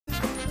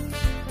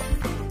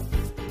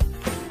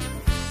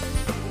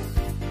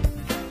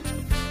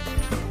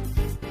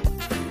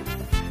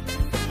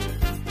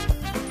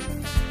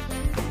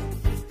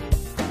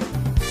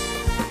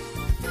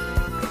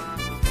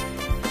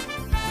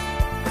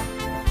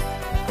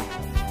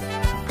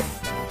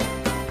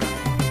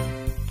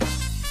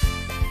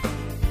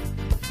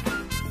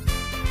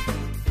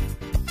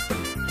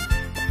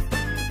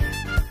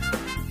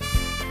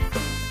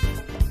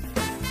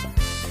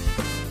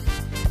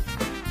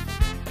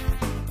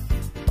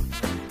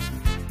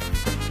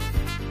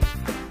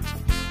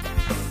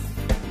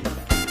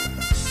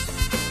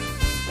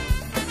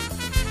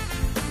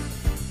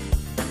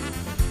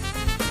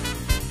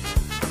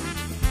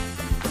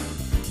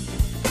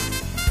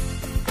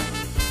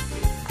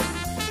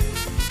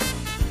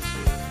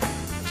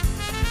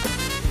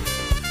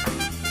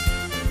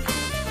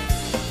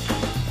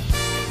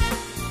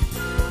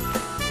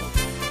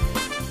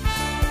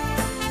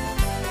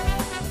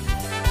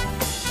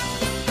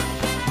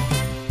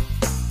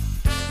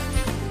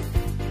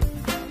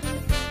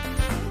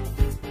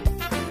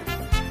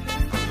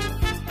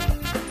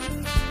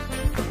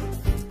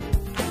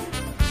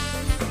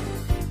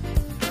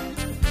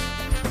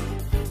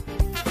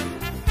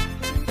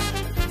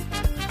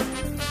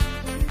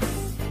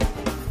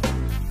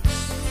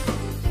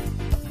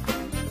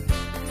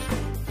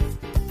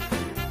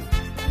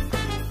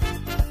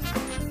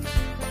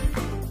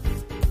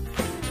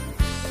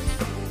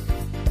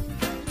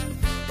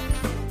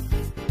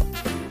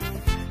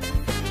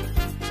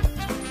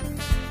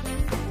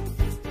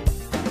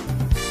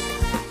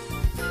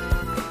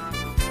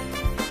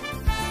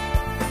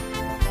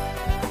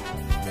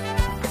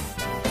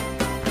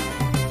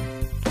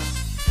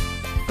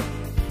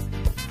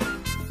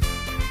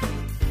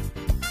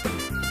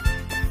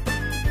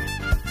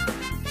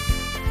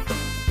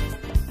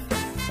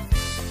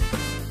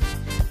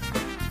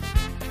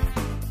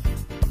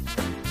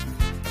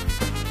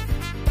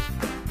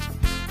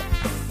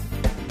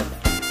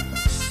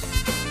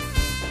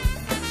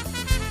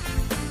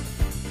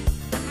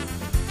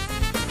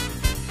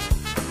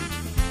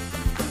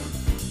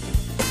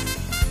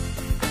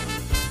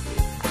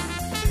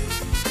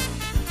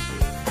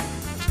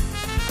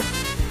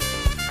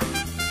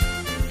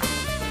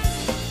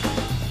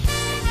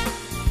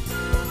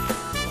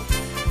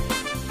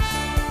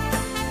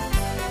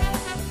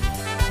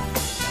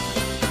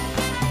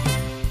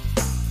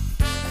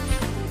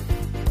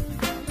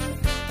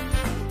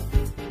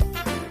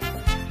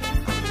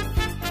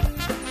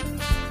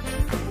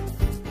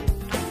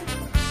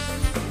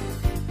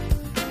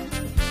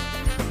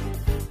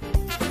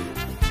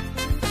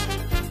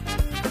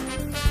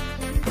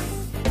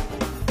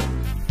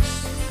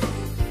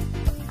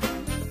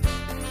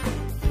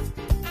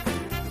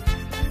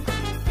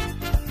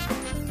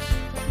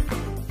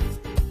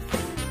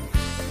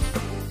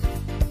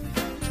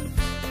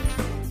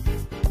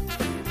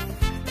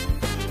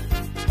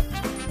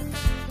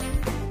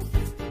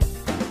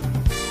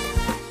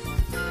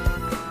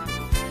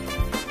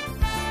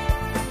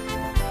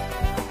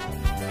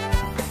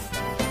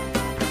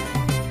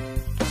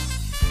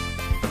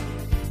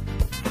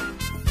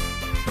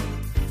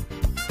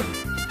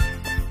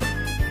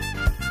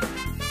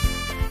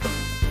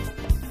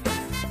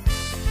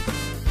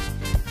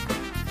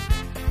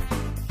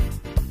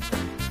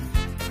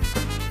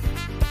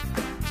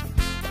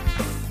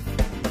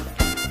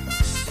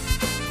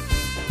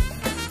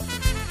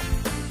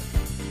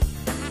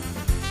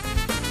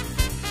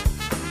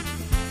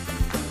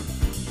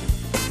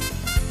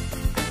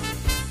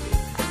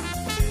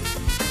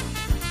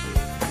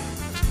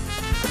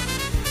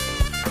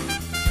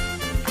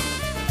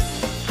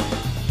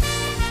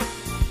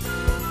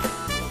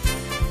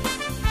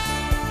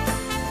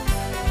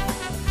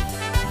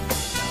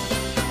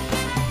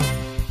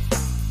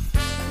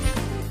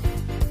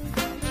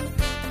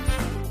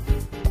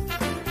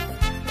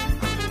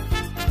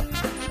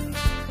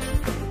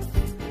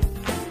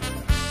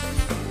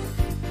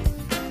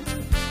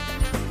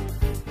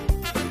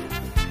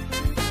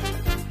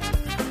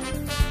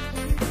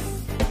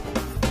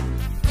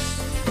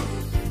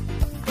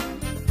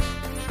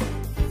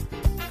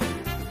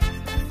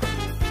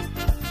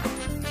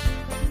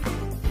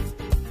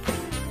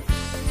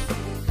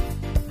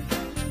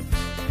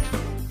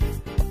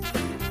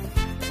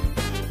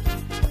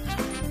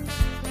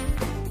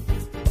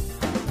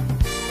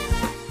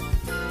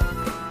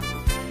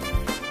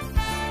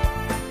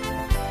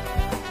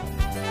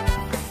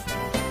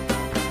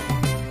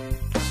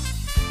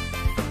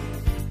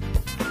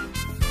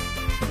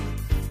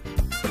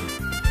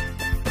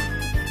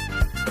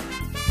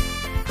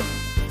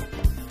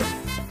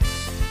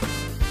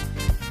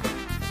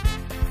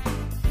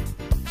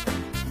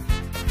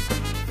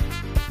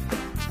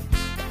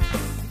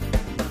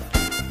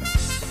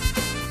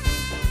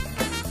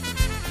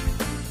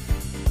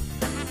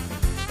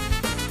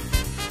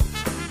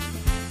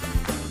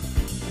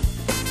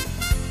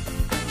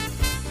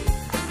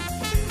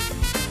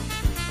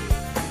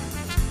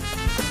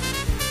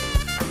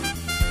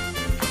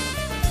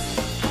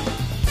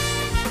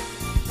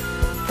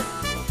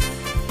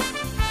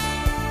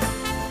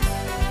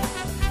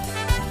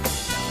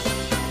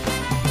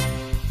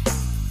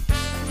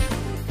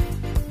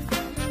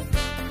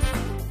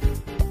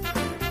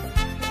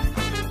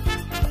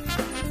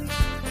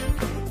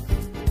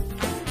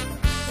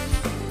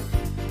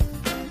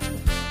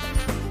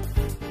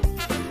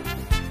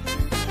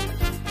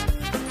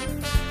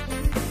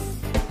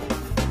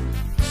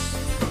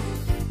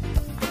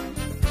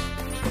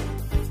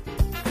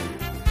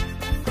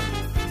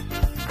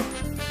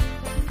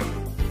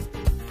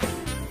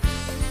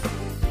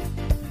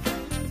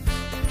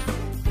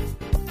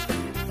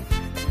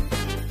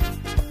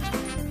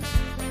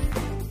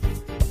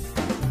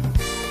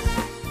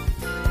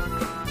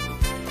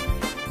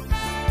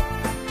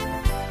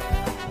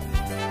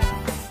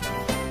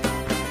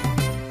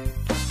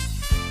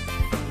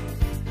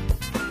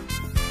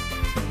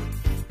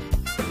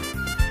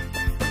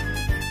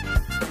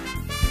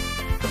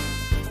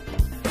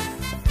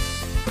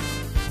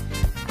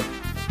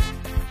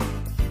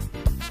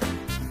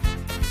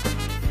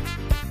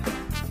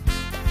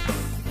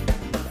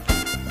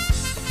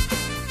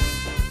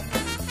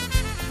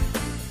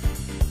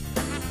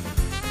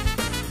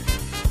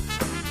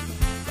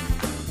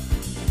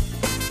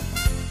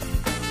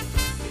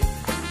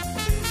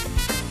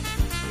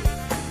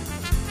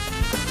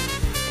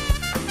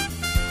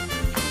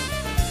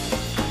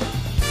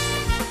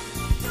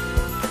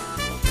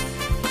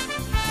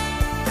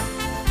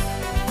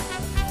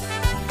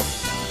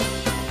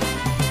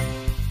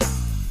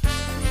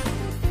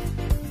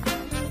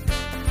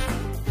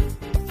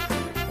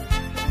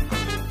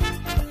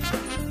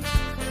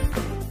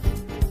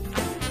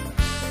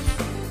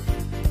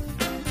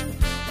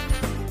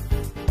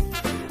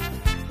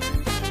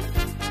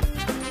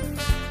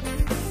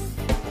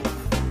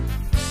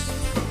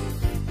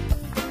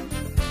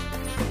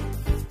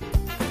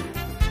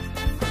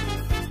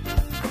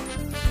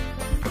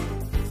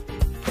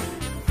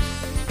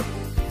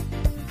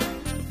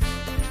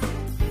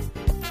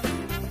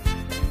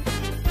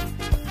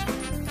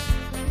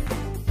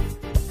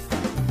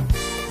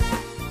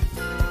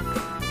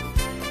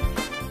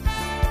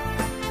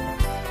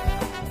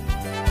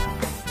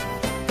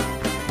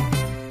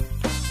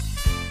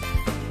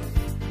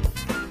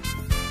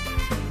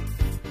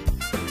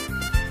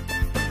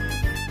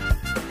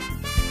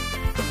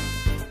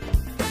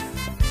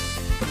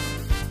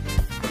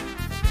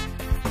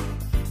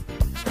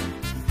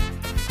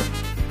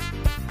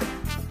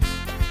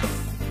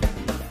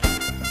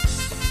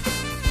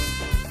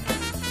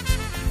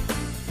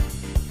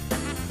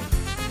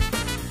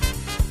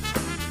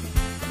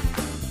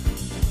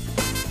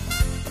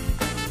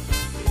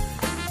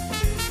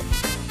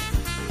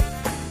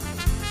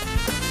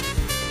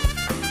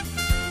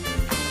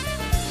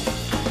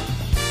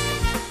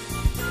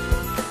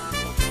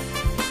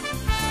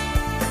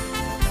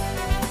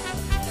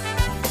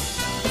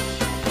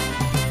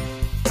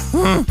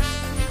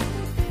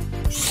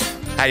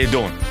How you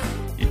doing?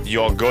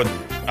 You're good?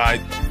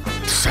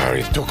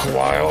 Sorry it took a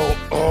while.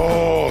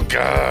 Oh,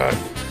 God.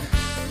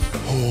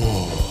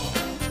 Oh.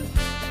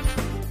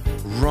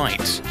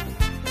 Right.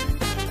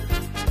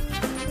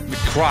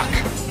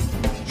 Crack.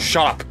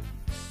 Shut up.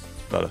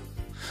 Better.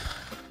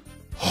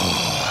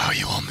 Oh, how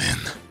you all, man?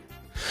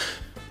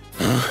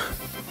 Huh?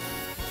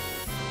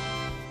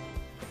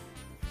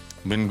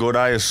 Been good,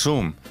 I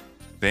assume.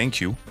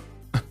 Thank you.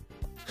 Oh,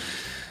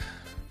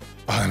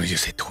 let me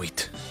just hit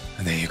tweet.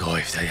 And there you go,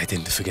 I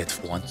didn't forget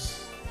for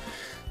once.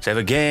 Save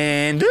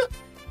again.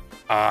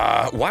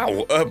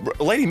 Wow.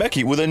 Lady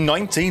Mecky with a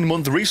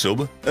 19-month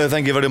resub.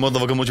 Thank you very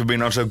motherfucking much for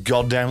being around so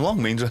goddamn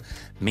long. Means a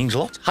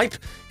lot. Hype.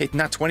 Hitting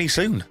that 20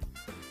 soon.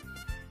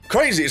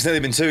 Crazy, it's nearly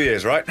been 2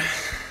 years, right?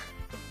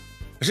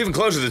 It's even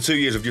closer to 2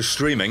 years of just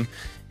streaming.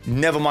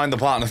 Never mind the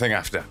partner thing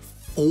after.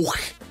 Oh,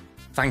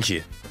 thank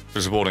you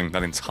for supporting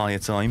that entire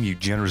time, you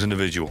generous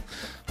individual.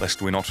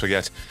 Lest we not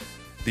forget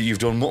that you've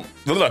done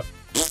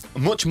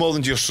much more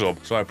than just sub,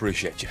 so I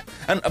appreciate you.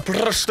 And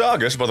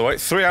Prastargus, by the way,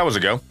 3 hours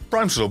ago,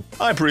 Prime sub.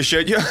 I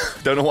appreciate you.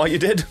 Don't know why you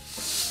did.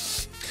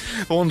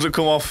 The ones that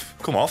come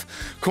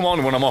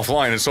on when I'm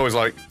offline, it's always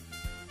like,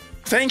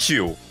 thank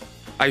you.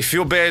 I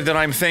feel bad that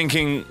I'm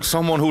thanking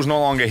someone who's no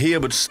longer here,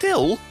 but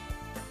still,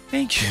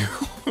 thank you.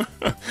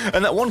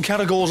 And that one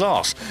category's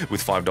arse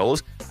with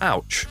 $5.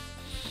 Ouch.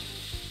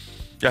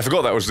 Yeah, I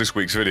forgot that was this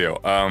week's video.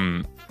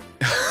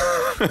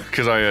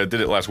 Because I did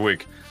it last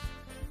week.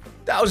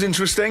 That was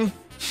interesting,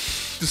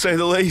 to say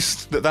the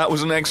least. That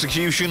was an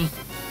execution.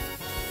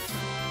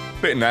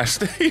 Bit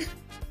nasty.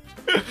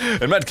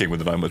 And Mad King with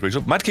the 9-month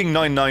resub. Mad King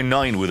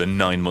 999 with a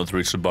 9-month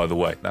resub, by the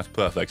way. That's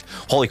perfect.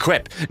 Holy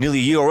crap, nearly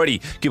a year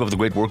already. Keep up the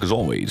great work as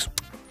always.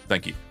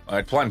 Thank you.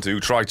 I plan to,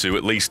 try to,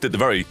 at least, at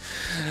the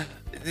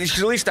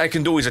least I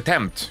can do is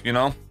attempt, you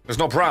know? There's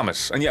no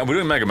promise. And yeah, we're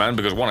doing Mega Man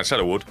because 1, I said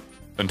I would.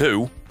 And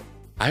 2,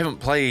 I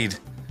haven't played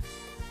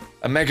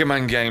a Mega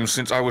Man game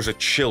since I was a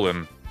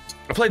chillin'.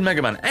 I played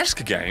Mega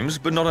Man-esque games,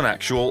 but not an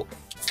actual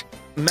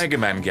Mega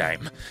Man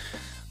game.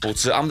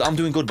 But I'm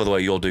doing good, by the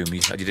way, you're doing me.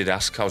 You did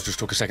ask, I just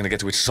took a second to get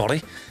to it,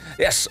 sorry.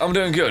 Yes, I'm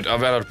doing good.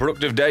 I've had a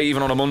productive day,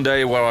 even on a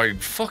Monday, where I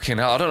don't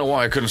know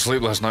why I couldn't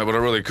sleep last night, but I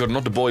really couldn't.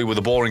 Not to bore you with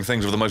the boring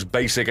things of the most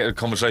basic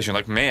conversation,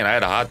 like, man, I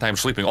had a hard time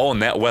sleeping all in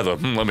that weather,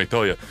 let me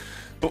tell you.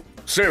 But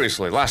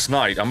seriously, last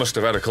night, I must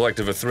have had a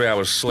collective of 3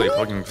 hours sleep.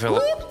 I can feel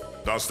it.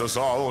 That's the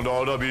sound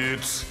of the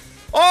beats.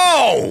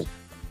 Oh!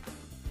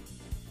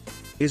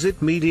 Is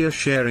it media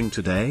sharing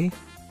today?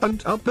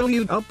 And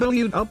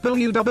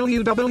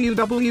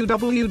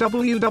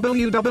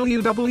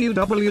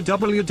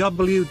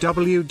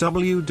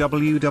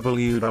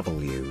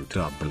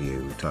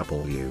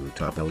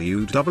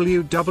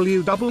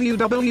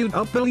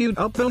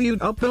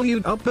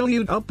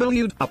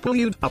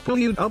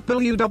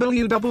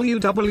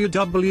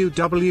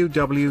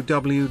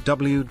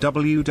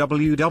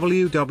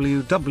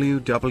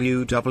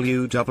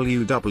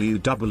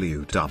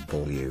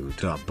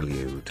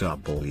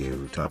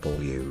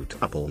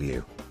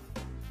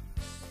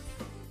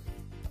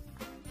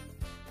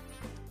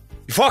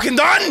You fucking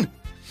done?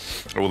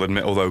 I will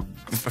admit, although,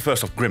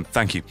 first off, Grim,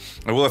 thank you.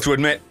 I will have to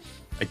admit,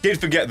 I did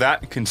forget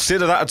that.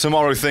 Consider that a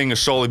tomorrow thing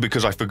solely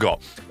because I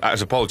forgot.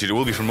 As apologies, it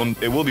will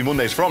be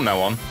Mondays from now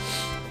on.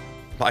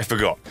 But I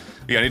forgot.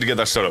 Yeah, I need to get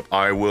that set up.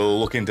 I will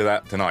look into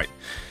that tonight.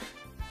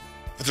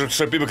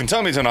 So people can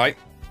tell me tonight,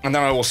 and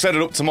then I will set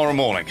it up tomorrow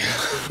morning.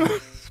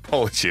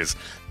 Apologies.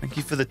 Thank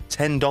you for the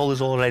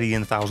 $10 already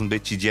in 1,000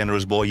 bits, you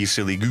generous boy, you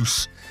silly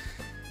goose.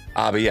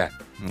 But yeah,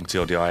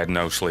 TLD, I had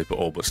no sleep at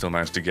all, but still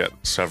managed to get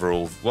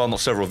several, well, not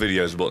several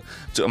videos, but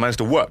I managed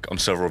to work on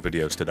several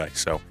videos today,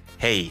 so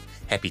hey,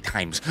 happy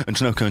times. And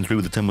Snow coming through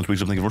with the 10-month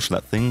resub, thank you very much for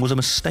that thing, was a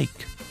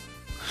mistake.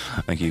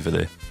 Thank you for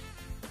the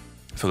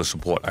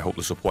support. I hope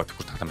the support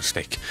was not a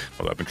mistake.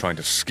 Although I've been trying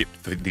to skip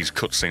these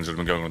cutscenes that have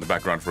been going on in the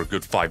background for a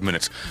good 5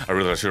 minutes. I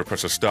realized I should have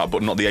pressed the start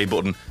button, not the A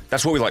button.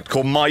 That's what we like to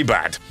call my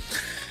bad.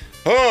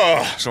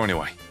 Oh, so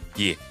anyway,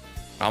 yeah,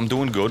 I'm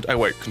doing good. Oh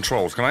wait,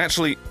 controls. Can I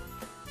actually...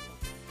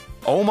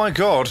 Oh my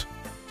god.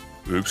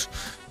 Oops.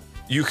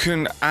 You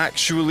can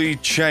actually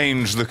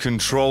change the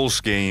control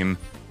scheme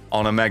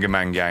on a Mega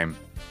Man game.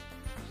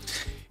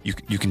 You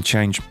can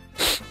change...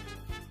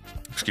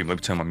 Excuse me, let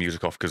me turn my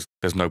music off because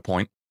there's no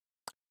point.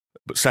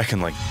 But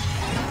secondly,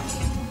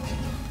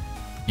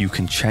 you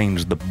can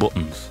change the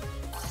buttons.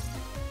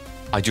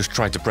 I just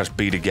tried to press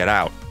B to get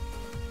out.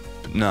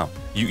 But no,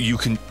 you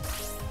can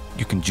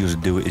just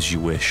do it as you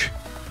wish.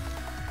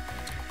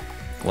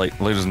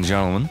 Ladies and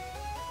gentlemen,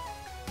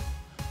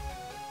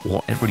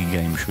 what every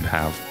game should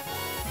have.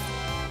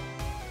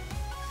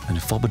 And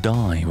if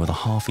Obadiah with a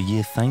half a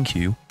year thank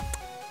you,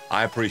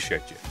 I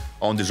appreciate you.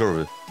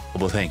 Undeserved,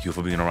 but thank you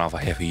for being around for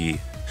half a year.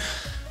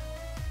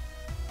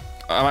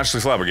 I'm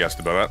actually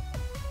flabbergasted by that.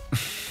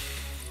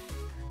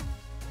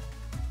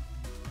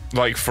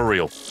 Like, for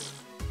real.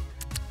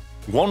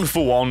 1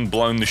 for 1,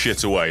 blown the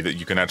shit away that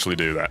you can actually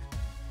do that.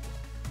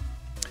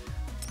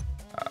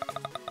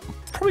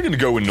 Probably gonna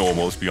go with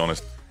normal, let's be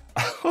honest.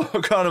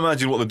 I can't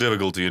imagine what the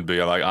difficulty would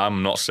be.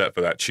 I'm not set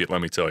for that shit,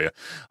 let me tell you.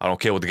 I don't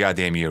care what the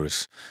goddamn year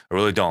is. I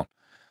really don't.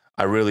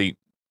 I'm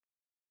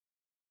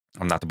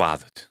not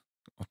bothered.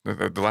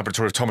 The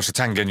laboratory of Thomas the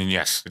Tank Engine,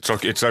 yes.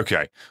 It's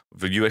okay.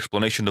 The new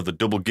explanation of the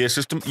double gear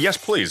system? Yes,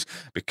 please.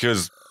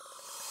 Because,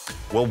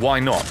 well, why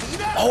not?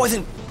 Oh,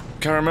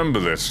 can I remember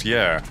this?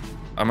 Yeah.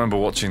 I remember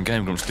watching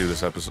Game Grumps do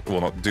this episode.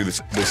 Well, not do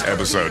this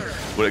episode,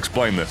 but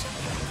explain this.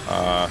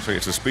 So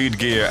it's the speed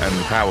gear and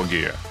the power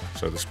gear.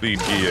 So the speed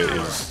gear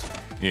is...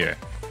 Yeah,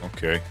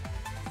 okay.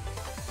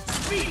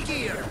 Speed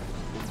gear.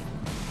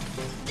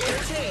 Gear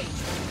change.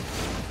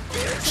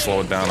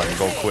 Slow it down, I can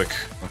go quick.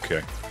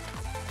 Okay.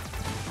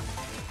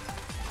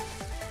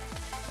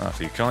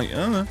 So you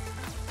can't...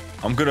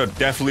 I'm gonna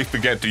definitely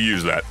forget to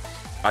use that.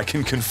 I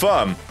can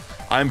confirm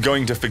I'm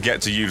going to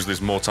forget to use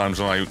this more times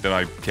than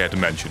I care to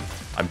mention.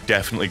 I'm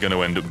definitely going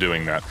to end up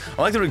doing that.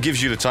 I like that it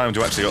gives you the time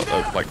to actually,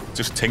 like,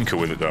 just tinker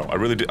with it, though. I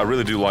really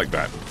do like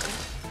that.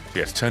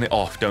 Yes, turn it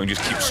off. Don't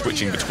just keep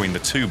switching between the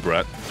two,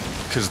 Brett,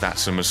 because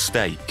that's a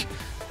mistake.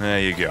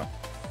 There you go.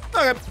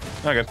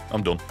 Okay,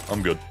 I'm done.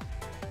 I'm good.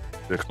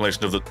 The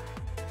explanation of the...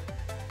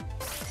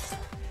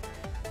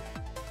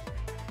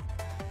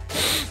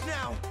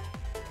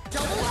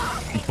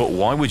 But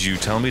why would you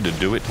tell me to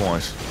do it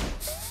twice?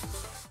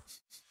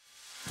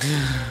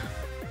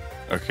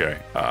 Okay,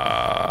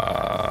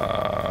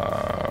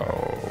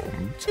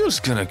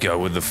 just gonna go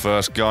with the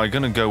first guy.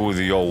 Gonna go with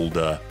the old,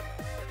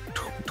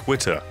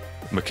 Twitter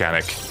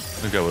mechanic.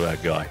 Gonna go with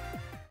that guy.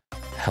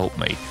 Help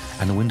me.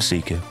 And the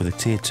Windseeker with a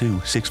tier 2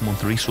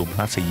 6-month resub.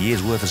 That's a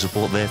year's worth of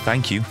support there.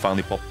 Thank you.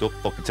 Finally popped up.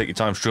 Fucking take your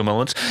time, Stream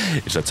Elements.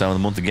 It's that time of the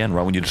month again,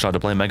 right when you decide to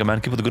play Mega Man.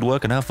 Keep up the good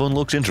work and have fun.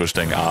 Looks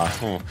interesting.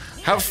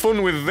 Have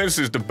fun with this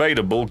is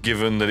debatable,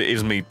 given that it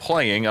is me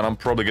playing and I'm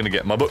probably going to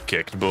get my butt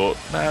kicked, but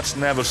that's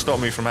never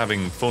stopped me from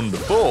having fun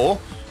before.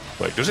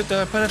 Wait, does it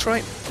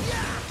penetrate?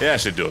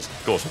 Yes, it does.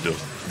 Of course it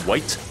does.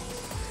 Wait.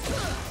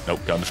 Nope,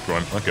 can't destroy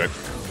him. Okay.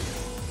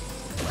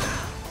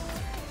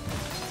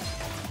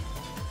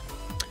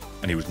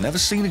 And he was never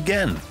seen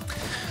again.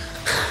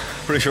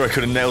 Pretty sure I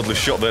could have nailed the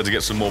shot there to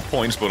get some more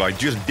points, but I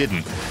just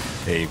didn't.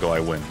 There you go, I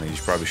win. You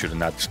probably should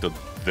have stood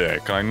there.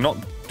 Can I not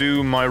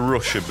do my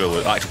Rush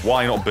ability? Actually,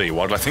 why not B?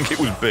 Why did I think it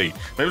was B?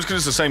 Maybe it's because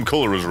it's the same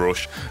colour as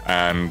Rush,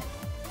 and...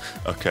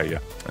 Okay, yeah.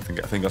 I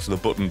think that's the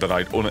button that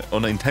I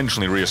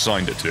unintentionally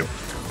reassigned it to.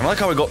 I like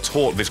how I got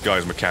taught this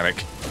guy's mechanic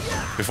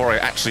before I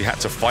actually had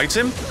to fight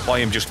him by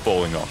him just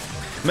falling off.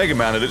 Mega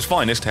Man at its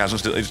finest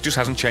it just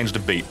hasn't changed a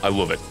beat. I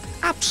love it.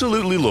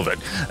 Absolutely love it.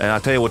 And I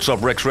tell you what's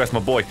up, Rex Ref, my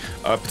boy.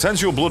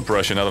 Potential blood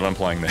pressure now that I'm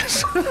playing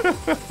this.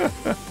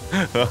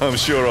 I'm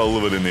sure I'll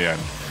love it in the end.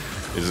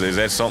 Is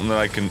that something that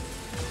I can...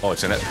 Oh,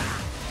 it's in it. I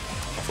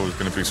thought it was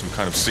going to be some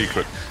kind of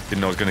secret.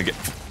 Didn't know I was going to get...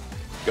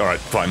 Alright,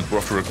 fine. We're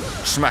off to a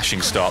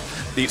smashing start.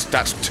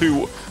 That's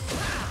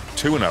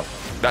 2-0.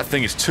 That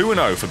thing is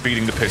 2-0 for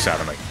beating the piss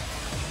out of me.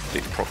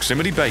 It's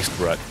proximity-based,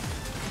 Brett.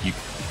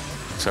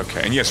 It's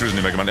okay. And yes, there is a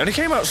new Mega Man. And it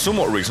came out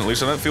somewhat recently,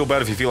 so don't feel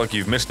bad if you feel like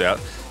you've missed out.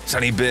 It's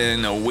only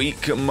been a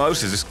week at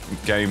most. Is this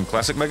game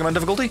classic Mega Man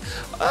difficulty?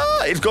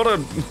 It's got a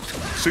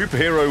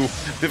superhero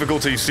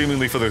difficulty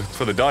seemingly for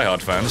the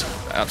diehard fans.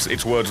 That's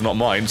its words, not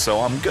mine,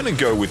 so I'm gonna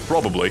go with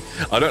probably.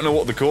 I don't know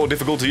what the core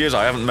difficulty is.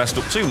 I haven't messed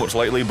up too much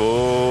lately, but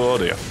oh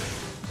dear.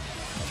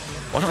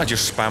 Why don't I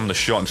just spam the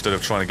shot instead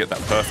of trying to get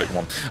that perfect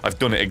one? I've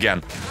done it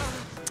again.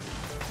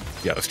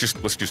 Yeah, let's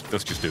just do this.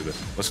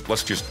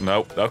 Let's just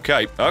no.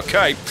 Okay.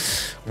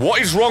 What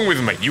is wrong with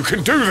me? You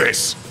can do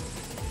this.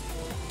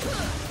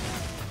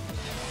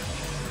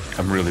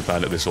 I'm really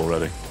bad at this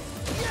already.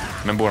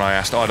 Remember when I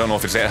asked, I don't know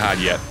if it's that hard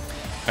yet,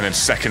 and then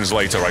seconds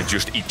later I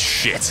just eat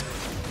shit.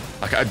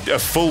 Like a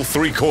full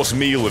 3-course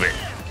meal of it.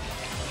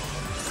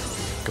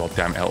 God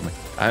damn it, help me.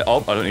 I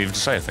don't even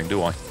say a thing,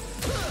 do I?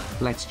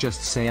 Let's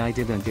just say I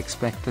didn't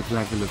expect that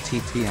level of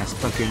TTS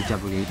fucking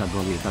www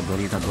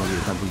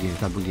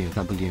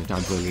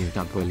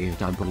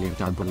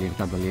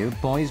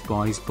boys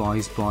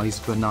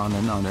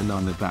banana nana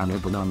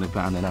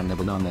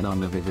banana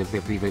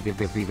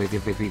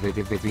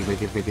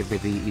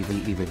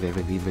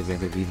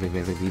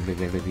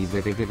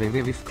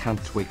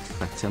can't wait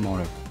for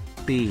tomorrow.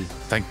 B.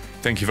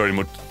 Thank you very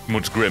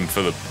much Grim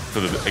for the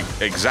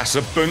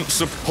exacerbant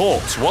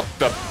support. What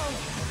the?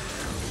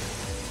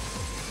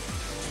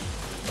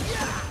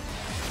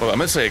 Well, I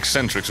meant to say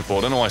eccentric support.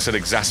 I don't know why I said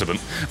exacerbant,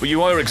 but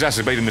you are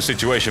exacerbating the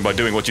situation by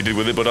doing what you did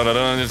with it, but I don't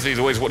know, it's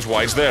always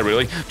why it's there,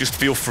 really. Just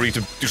feel free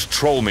to just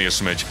troll me a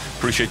smidge.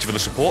 Appreciate you for the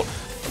support.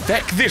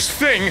 Deck this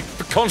thing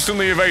for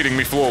constantly evading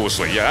me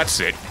flawlessly. Yeah, that's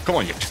it. Come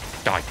on, you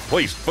just die,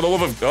 please. For the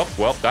love of... Oh,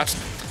 well, that's...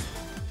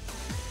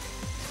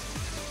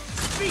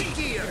 Speed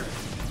gear.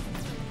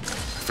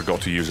 I forgot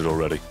to use it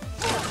already.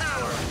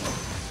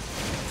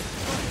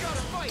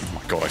 Oh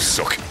my god, I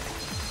suck.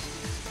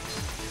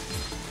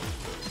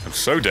 I'm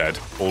so dead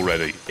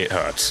already. It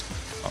hurts.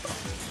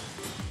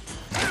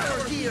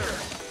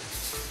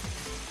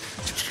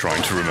 Just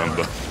trying to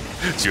remember.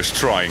 Just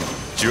trying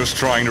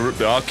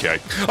to... Okay.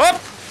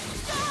 Up!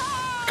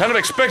 Kind of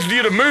expected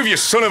you to move, you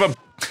son of a...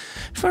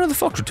 Fair the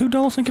Fox for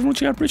 $2. Thank you very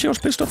much. I appreciate it. I was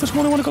pissed off this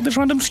morning when I got this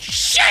random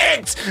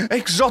shit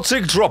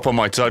exotic drop on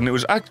my Titan. It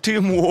was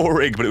Actium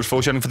Warrig, but it was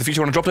foreshadowing for the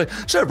future when I dropped it.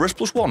 Cerberus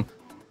 +1.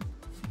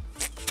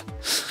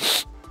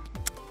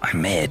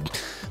 I'm mad.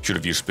 Should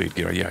have used speed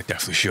gear. Yeah, I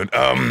definitely should.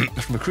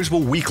 From a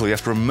Crucible Weekly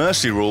after a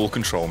Mercy Rule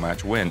control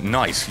match win.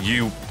 Nice.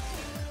 You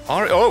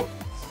are. Oh!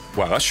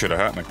 Wow, that should have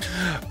happened.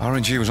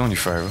 RNG was on your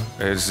favour.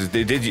 It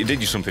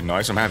did you something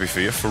nice. I'm happy for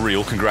you. For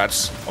real,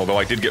 congrats. Although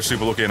I did get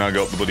super lucky and I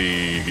got the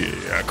bloody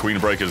Queen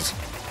of Breakers.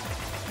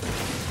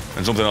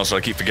 And something else that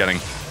I keep forgetting.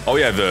 Oh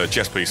yeah, the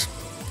chess piece.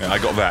 Yeah, I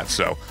got that,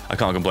 so I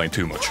can't complain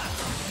too much.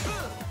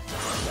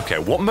 Okay,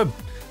 what am I...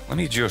 Let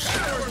me just...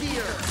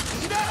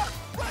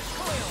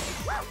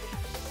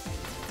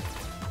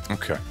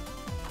 Okay.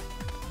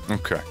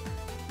 Okay.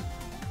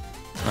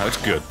 No, that's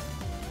good.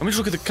 Let me just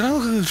look at the... Can I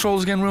look at the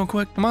controls again real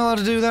quick? Am I allowed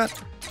to do that?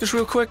 Just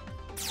real quick?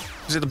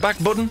 Is it the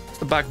back button? It's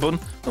the back button.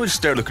 Let me just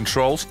stare at the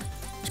controls.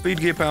 Speed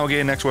gear, power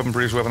gear, next weapon,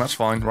 previous weapon, that's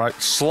fine, right?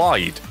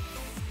 Slide.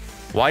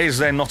 Why is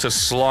there not a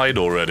slide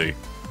already?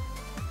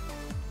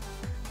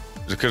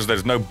 Is it because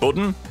there's no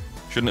button?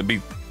 Shouldn't it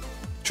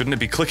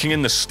be clicking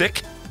in the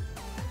stick?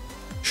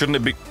 Shouldn't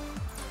it be...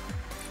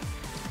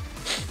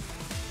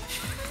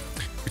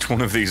 Which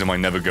one of these am I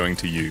never going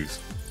to use?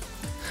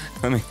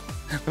 Let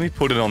me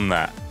put it on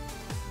that.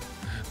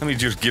 Let me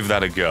just give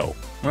that a go.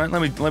 All right,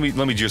 let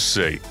me just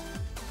see.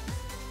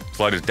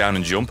 Slide it down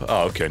and jump.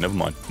 Oh, okay, never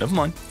mind. Never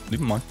mind.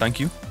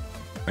 Thank you.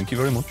 Thank you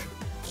very much.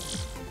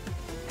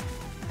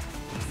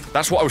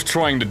 That's what I was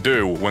trying to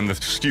do when the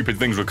stupid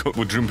things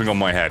were jumping on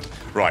my head.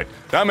 Right,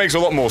 that makes a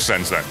lot more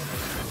sense then.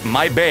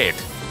 My bad.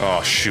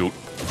 Oh, shoot.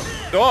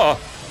 Oh!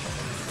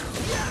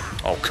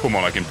 Oh, come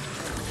on, I can...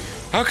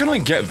 How can I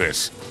get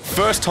this?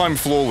 First time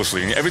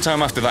flawlessly, and every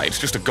time after that, it's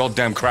just a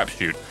goddamn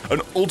crapshoot.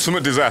 An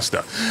ultimate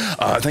disaster.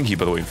 Thank you,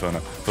 by the way, Inferno,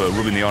 for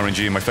rubbing the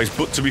RNG in my face,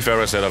 but to be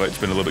fair, I said it's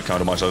been a little bit kind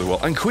of my side as well.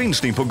 And Queen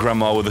Steampunk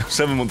Grandma with a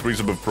 7-month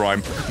resub of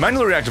Prime.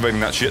 Manually reactivating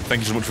that shit.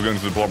 Thank you so much for going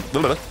to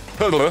the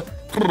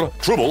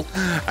trouble.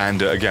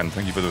 And again,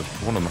 thank you for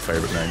one of my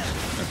favourite names.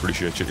 I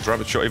appreciate it. Is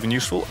Rabbit Shot even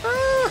useful?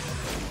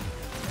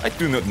 I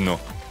do not know.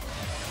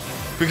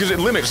 Because it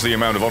limits the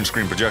amount of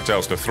on-screen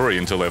projectiles to 3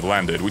 until they've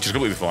landed, which is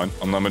completely fine.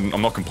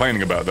 I'm not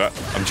complaining about that.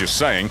 I'm just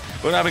saying.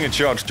 But having a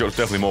charge shot is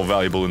definitely more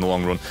valuable in the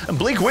long run. And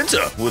Bleak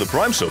Winter with a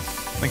Prime sub.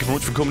 Thank you very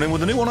much for coming in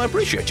with a new one. I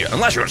appreciate you.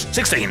 And Lashers,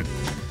 16.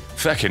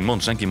 Feckin'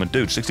 months. Thank you, my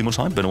dude. 60 months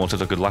time. Been a while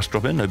since I could last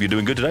drop in. Hope you're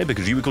doing good today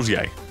because you equals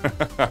yay.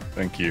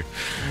 Thank you.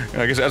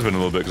 Yeah, I guess it has been a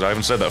little bit because I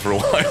haven't said that for a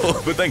while.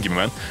 But thank you,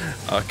 man.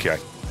 Okay.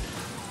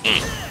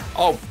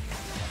 Oh.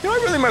 Did I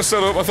really mess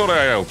that up? I thought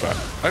I helped that.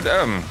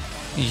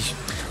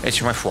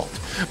 It's my fault.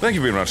 Thank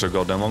you for being around so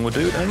goddamn long,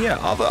 dude. And yeah,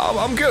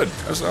 I'm good.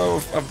 I've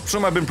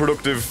somehow been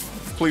productive.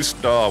 Please.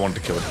 Oh, I wanted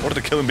to kill him. I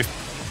wanted to kill him before.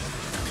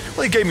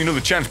 Well, he gave me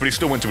another chance, but he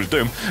still went to his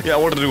doom. Yeah, I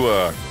wanted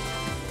to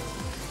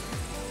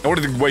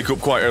wake up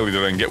quite early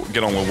today and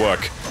get on with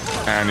work.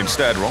 And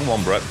instead, wrong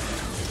one, Brett.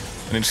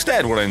 And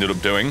instead, what I ended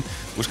up doing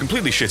was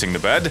completely shitting the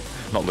bed.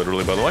 Not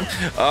literally, by the way.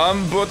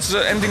 But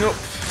ending up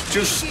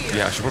just...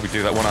 Yeah, I should probably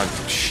do that when I...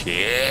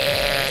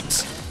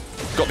 Shit!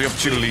 Got the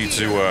opportunity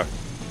to,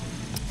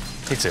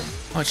 hit him.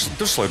 Oh, it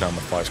does slow down my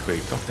fire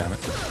speed. God damn it.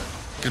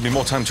 Gives me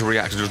more time to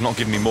react. It does not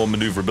give me more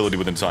maneuverability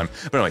within time.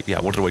 But anyway, yeah,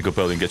 I wanted to wake up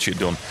early and get shit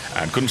done.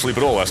 And couldn't sleep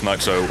at all last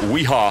night, so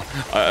weehaw,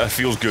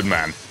 feels good,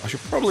 man. I should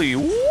probably...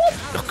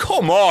 Oh,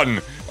 come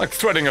on! Like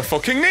threading a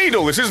fucking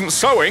needle. This isn't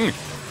sewing.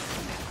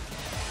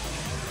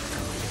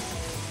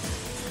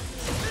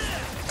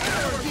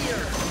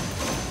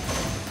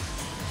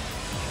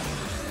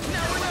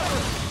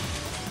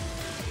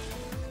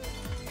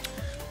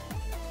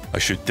 I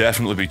should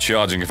definitely be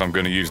charging if I'm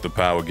going to use the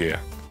power gear.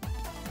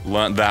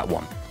 Learned that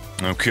one.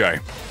 Okay.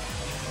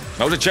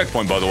 That was a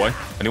checkpoint, by the way.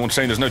 Anyone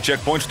saying there's no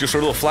checkpoints, just a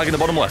little flag in the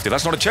bottom left. If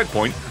that's not a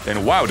checkpoint,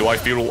 then wow, do I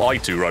feel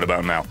I2 right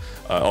about now.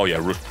 Oh yeah,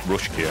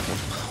 rush gear.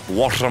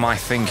 What am I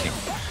thinking?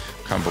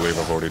 Can't believe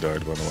I've already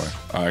died, by the way.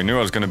 I knew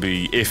I was going to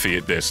be iffy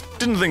at this.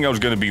 Didn't think I was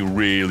going to be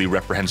really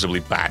reprehensibly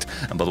bad.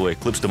 And by the way,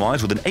 Eclipse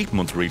Demise with an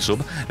 8-month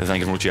resub.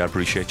 Thank you very much, I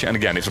appreciate you. And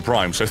again, it's a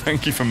Prime, so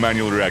thank you for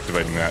manually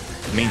reactivating that.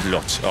 It means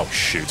lots. Oh,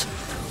 shoot.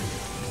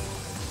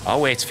 I'll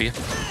wait for you.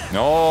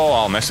 No,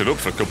 I'll mess it up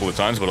for a couple of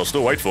times, but I'll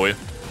still wait for you.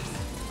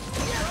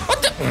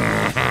 What the?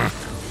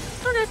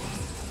 Okay.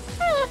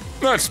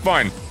 That's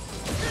fine.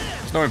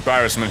 There's no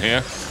embarrassment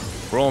here.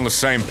 We're all on the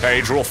same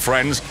page. We're all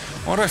friends.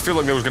 Why do I feel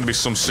like there was going to be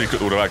some secret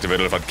that would have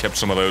activated if I'd kept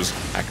some of those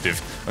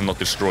active and not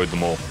destroyed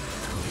them all?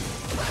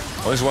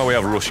 Well, this is why we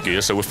have rush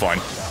gear, so we're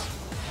fine.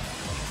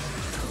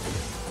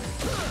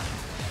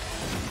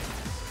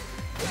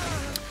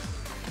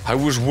 I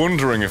was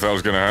wondering if that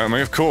was going to hurt me.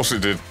 Of course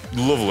it did.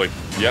 Lovely.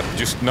 Yep,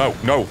 just no.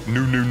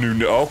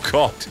 Oh,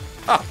 God.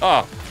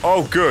 Haha.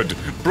 Oh, good.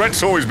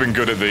 Brett's always been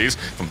good at these.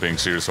 If I'm being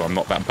serious, so I'm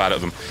not that bad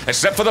at them.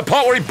 Except for the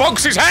part where he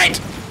bonks his head!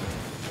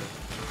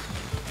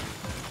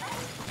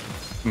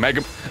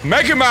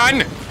 Mega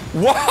Man!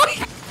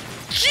 Why?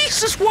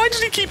 Jesus, why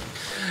does he keep...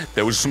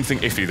 There was something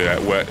iffy there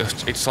where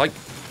it's like...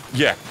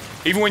 Yeah,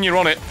 even when you're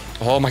on it...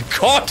 Oh, my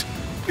God!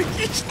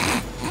 It's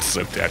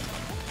so dead.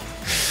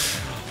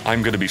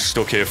 I'm gonna be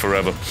stuck here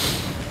forever.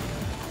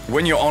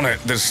 When you're on it,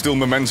 there's still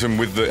momentum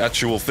with the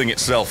actual thing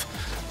itself.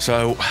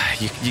 So,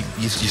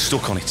 you're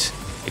stuck on it.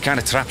 It kind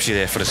of traps you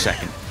there for a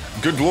second.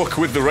 Good luck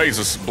with the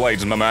razor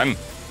blades, my man.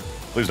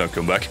 Please don't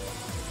come back.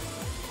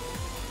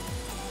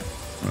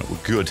 Right, we're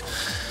good.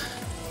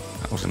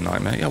 That was a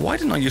nightmare. Yeah, why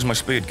didn't I use my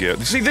speed gear?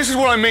 See, this is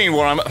what I mean,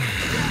 where I'm...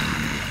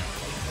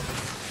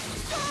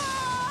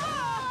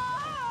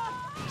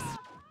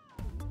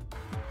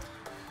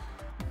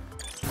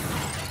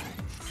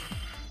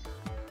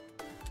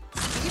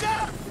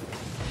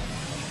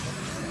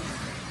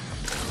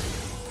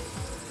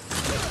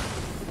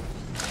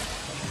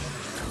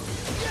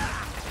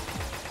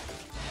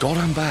 God,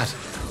 I'm bad.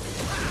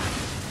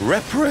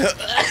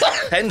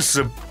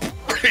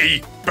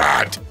 Reprehensibly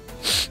bad.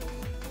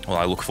 Well,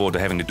 I look forward to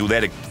having to do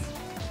that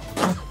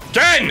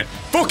again!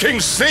 Fucking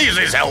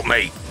Caesars, help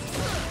me!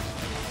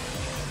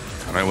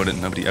 I know what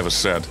nobody ever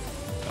said.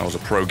 I was a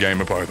pro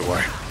gamer, by the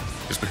way.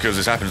 Just because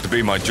this happens to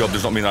be my job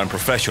does not mean that I'm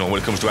professional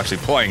when it comes to actually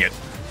playing it.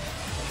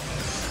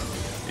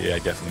 Yeah, I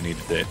definitely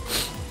needed that.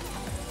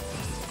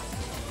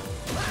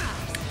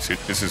 See,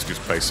 this is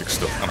just basic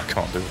stuff, and I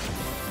can't do it.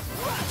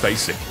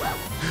 Basic.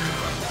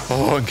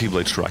 Oh, and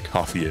Keyblade Strike,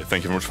 half a year.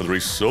 Thank you very much for the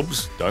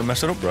resubs. Don't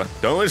mess it up, bro.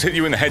 Don't let us hit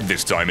you in the head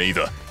this time,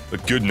 either. For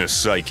goodness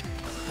sake.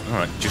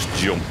 Alright, just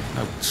jump.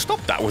 No, stop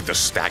that with the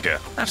stagger.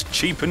 That's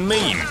cheap and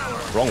mean.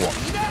 Wrong one.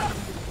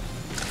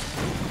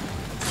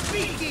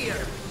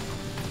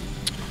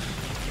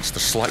 It's the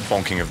slight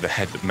bonking of the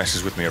head that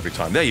messes with me every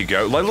time. There you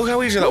go. Like, look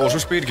how easy that was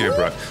with speed gear,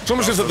 bro.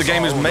 Someone says that the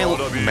game is mailed?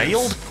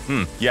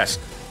 Yes.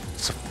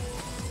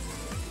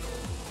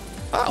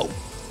 Oh.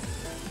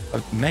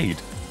 Made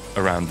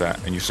around that,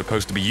 and you're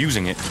supposed to be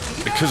using it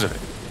because of it.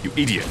 You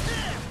idiot.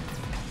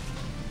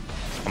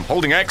 I'm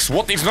holding X.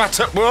 What is that?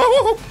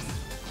 Whoa!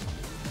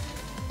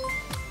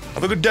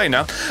 Have a good day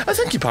now.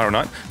 Thank you, Pyro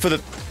Knight, for the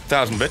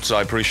 1,000 bits.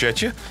 I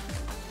appreciate you.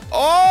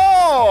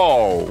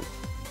 Oh!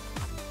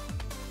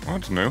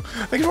 That's new.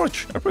 Thank you very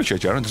much. I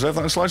appreciate you. I don't deserve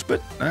that slice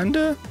bit. And,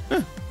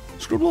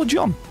 Scribbler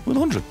John with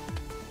 100.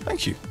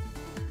 Thank you.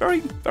 Very,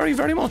 very,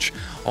 very much.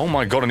 Oh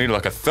my god, I need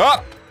like a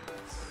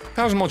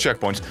 1,000 more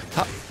checkpoints.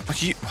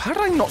 How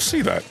did I not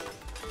see that?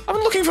 I've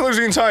been looking for those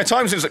the entire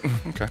time since...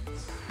 Okay.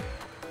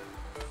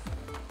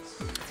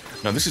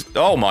 No, this is...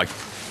 Oh, my...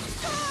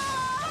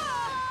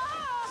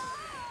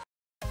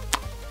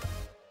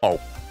 Oh.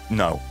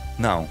 No.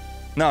 No.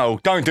 No,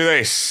 don't do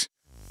this!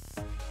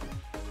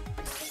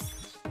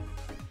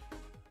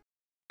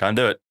 Can't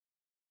do it.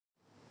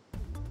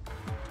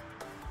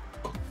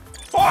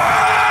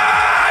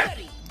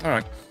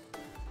 Alright.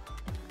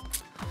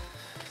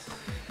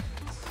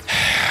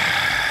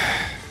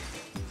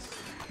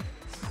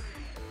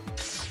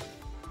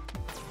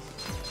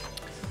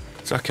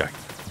 It's okay.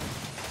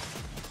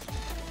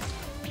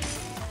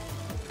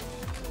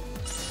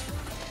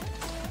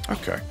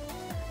 Okay.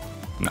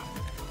 No.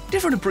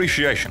 Different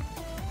appreciation.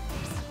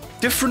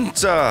 Different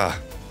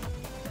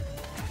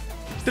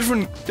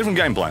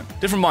game plan.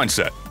 Different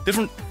mindset.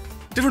 Different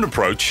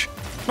approach.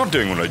 Not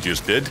doing what I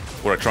just did,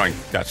 where I try and...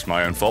 That's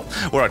my own fault.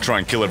 Where I try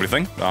and kill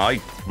everything. I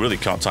really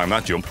can't time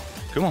that jump.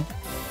 Come on.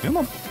 Come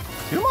on.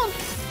 Come on.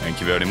 Thank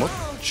you very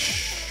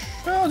much.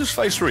 I'll just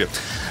phase through you.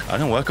 I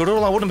don't work at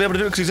all. I wouldn't be able to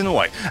do it because he's in the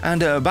way.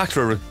 And back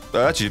for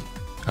actually,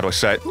 how do I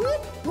say it?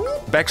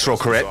 Bexro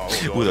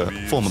Correct with a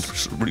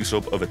 4-month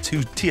resub of a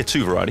tier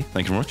 2 variety.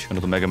 Thank you very much.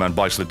 Another Mega Man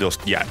bites the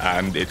dust. Yeah,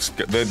 and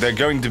they're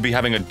going to be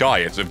having a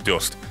diet of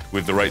dust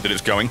with the rate that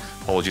it's going.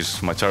 Apologies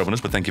for my terribleness,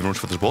 but thank you very much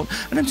for the support.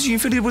 And then you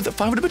affiliated with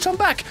 500 bits. I'm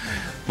back,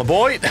 my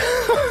boy.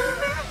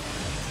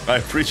 I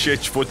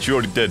appreciate what you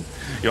already did.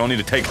 You only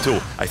need to take 2.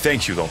 I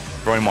thank you though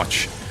very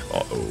much.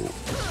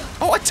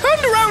 Oh, I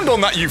turned around on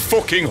that, you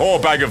fucking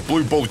whore bag of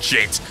blue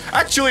bullshit.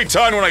 Actually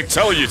turn when I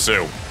tell you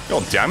to.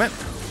 God damn it.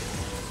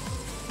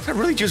 Is that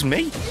really just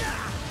me? I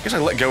guess I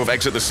let go of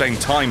X at the same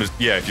time as...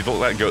 Yeah, if you thought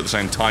let go at the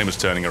same time as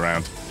turning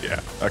around. Yeah,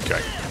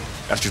 okay.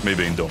 That's just me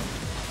being dumb.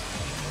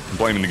 I'm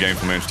blaming the game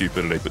for my own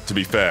stupidity, but to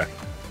be fair,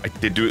 I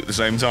did do it at the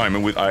same time,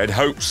 and I had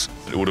hopes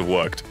that it would have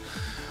worked.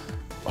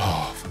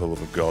 Oh, for the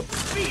love of God.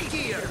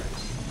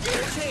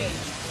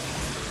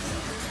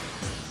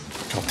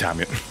 God damn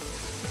it.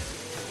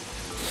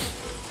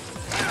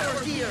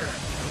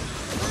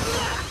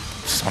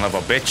 Son of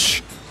a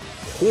bitch.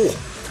 Oh,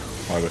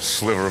 I have a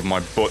sliver of my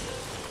butt.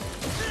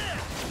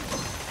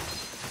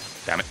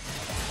 Damn it.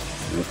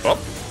 Oh,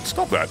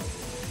 stop that.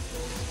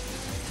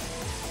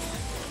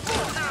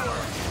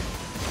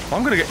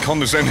 I'm gonna get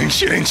condescending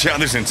shit in chat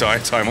this entire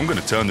time. I'm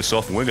gonna turn this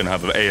off and we're gonna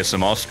have an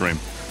ASMR stream.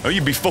 Oh,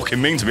 you'd be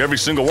fucking mean to me, every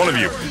single one of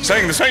you,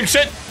 saying the same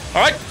shit,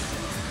 alright?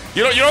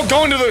 You don't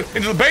go into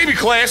the baby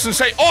class and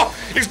say, oh,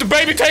 is the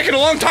baby taking a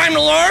long time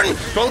to learn?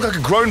 Do I look like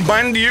a grown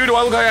man to you? Do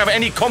I look like I have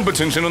any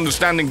competence in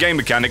understanding game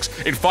mechanics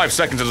in 5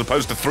 seconds as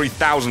opposed to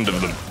 3,000 of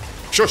them?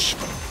 Shush.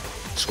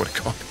 I swear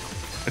to God.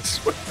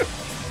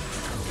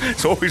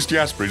 It's always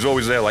Jasper, he's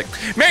always there like,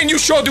 man, you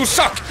sure do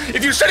suck!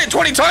 If you said it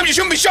 20 times, you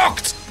shouldn't be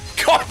shocked!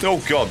 God, oh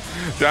God.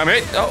 Damn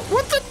it. Oh,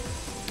 what the?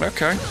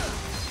 Okay.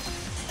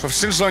 So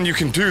since then you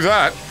can do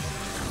that.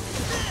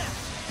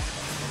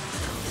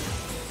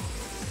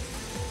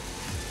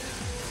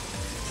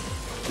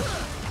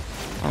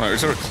 I don't know,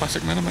 is there a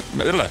classic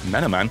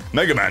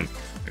MegaMan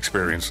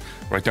experience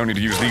where I don't need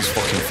to use these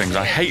fucking things?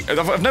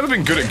 I've never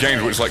been good at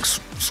games where it's like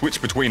switch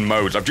between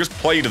modes. I've just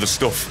played the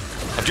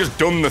stuff. I've just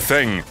done the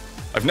thing.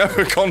 I've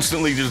never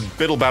constantly just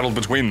biddle-battled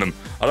between them.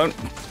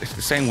 It's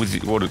the same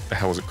with, what the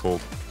hell is it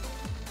called?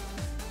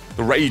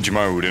 The Rage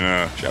mode in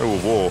Shadow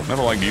of War.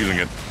 Never liked using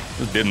it.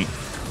 Just didn't.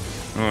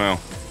 Oh well.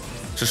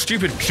 It's a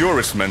stupid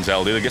purist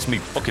mentality that gets me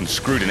fucking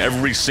screwed in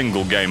every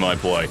single game I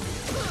play.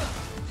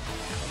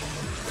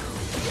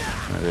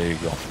 There you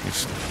go.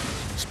 Just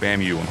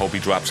spam you and hope he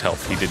drops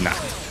health. He did not.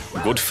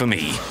 Good for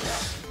me.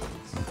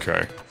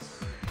 Okay.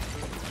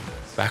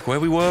 Back where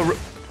we were.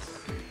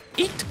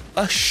 Eat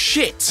a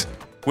shit,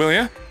 will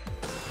ya?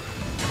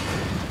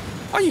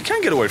 Oh, you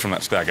can get away from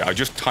that stagger. I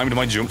just timed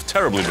my jump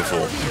terribly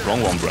before.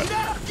 Wrong one, Brett.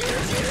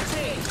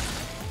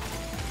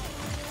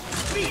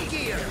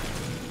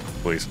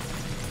 Please.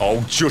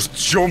 Oh, just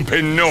jump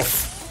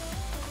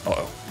enough!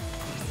 Uh-oh.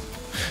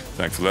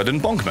 Thankfully that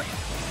didn't bonk me.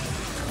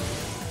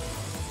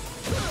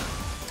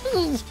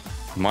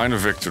 Minor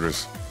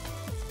victories.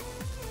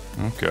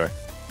 Okay.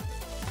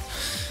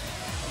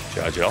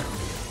 Charge up.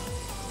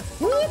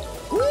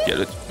 Get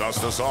it. That's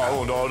the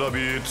sound of the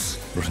beats.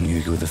 Russian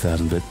Yugi with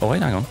 1,000 bits. Oh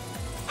wait, hang on.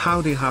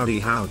 Howdy, howdy,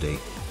 howdy.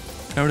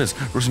 There it is.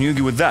 Russian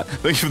Yugi with that.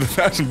 Thank you for the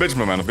 1,000 bits,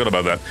 my man. I forgot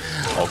about that.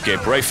 Okay,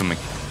 pray for me.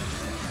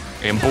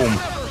 And boom.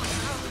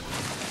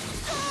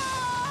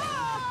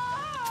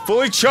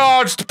 Fully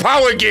charged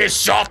power gear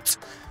shot!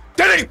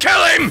 Did it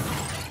kill him?!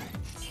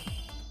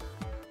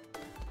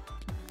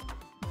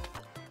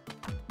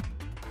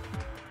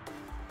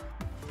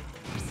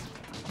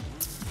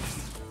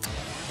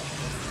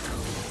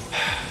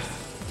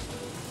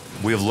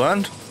 We have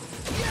learned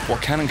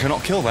what can and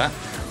cannot kill that,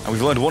 and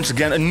we've learned once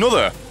again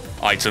another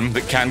item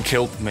that can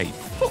kill me.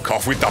 Fuck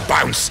off with the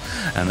bounce!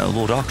 And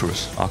Lord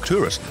Arcturus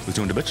with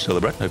 200 bits,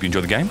 celebrate. Hope you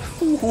enjoy the game.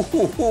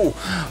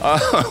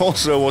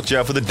 Also, watch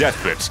out for the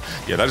death bits.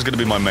 Yeah, that is going to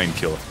be my main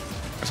killer.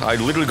 So I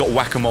literally got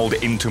whack-a-moled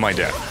into my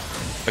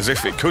death. As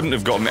if it couldn't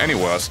have gotten any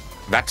worse.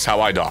 That's how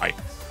I die.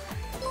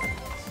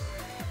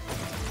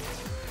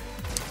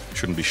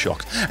 Shouldn't be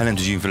shocked. And then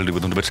did you infinity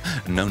with 100 bits?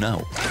 No,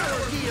 no.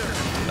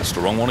 That's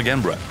the wrong one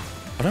again, Brett.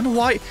 I don't know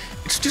why.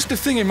 It's just a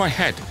thing in my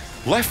head.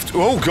 Left,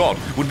 oh god,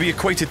 would be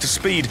equated to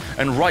speed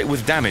and right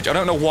with damage. I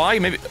don't know why,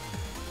 maybe...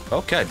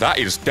 Okay, that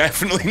is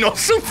definitely not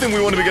something we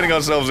want to be getting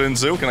ourselves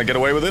into. Can I get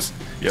away with this?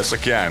 Yes, I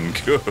can.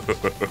 Good.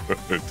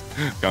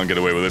 Can't get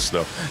away with this,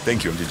 though.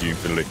 Thank you, MTG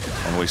Infinity.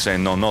 I'm always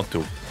saying no, not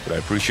to. But I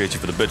appreciate you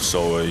for the bits,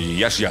 so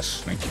yes,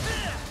 yes. Thank you.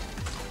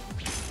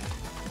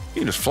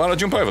 You can just flat out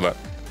jump over that.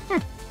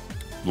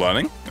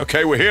 Learning.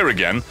 Okay, we're here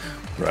again.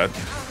 Brett.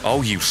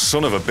 Oh, you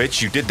son of a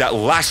bitch, you did that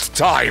last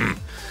time!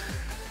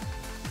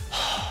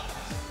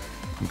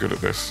 I'm good at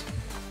this.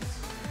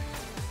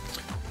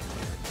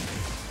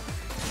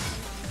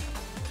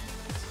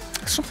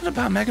 There's something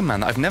about Mega Man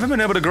that I've never been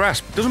able to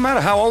grasp. Doesn't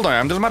matter how old I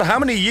am, doesn't matter how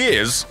many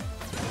years,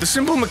 the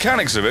simple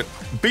mechanics of it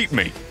beat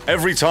me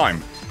every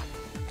time.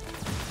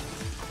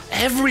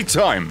 Every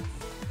time!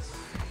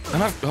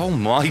 And I've... Oh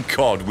my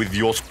god, with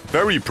your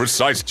very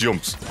precise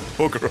jumps.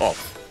 Bugger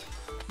off.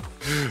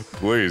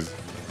 Please.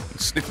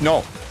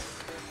 No.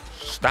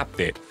 Stop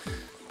it.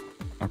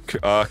 Okay,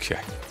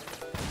 okay.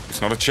 It's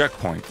not a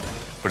checkpoint,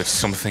 but it's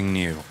something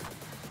new.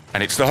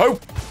 And it's the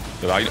hope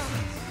that I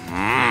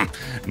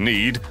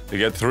need to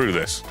get through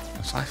this.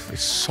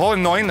 It's so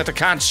annoying that I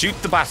can't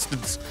shoot the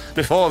bastards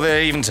before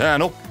they even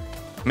turn up.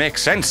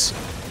 Makes sense.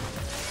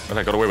 But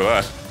I got away with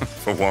that,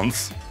 for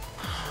once.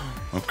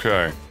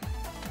 Okay.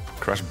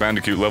 Crash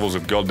Bandicoot levels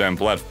of goddamn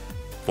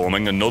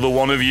platforming. Another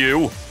one of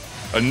you.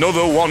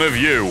 Another one of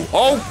you.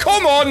 Oh,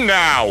 come on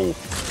now!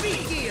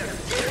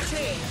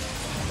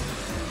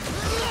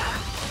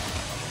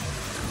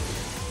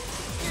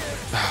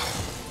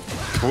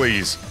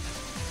 Please.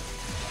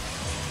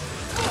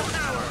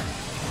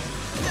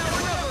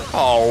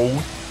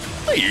 Oh,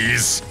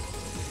 please.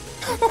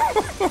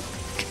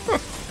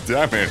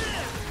 Damn it.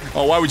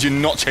 Oh, why would you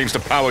not change the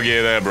power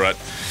gear there, Brett?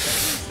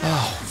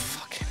 Oh,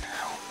 fucking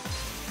hell.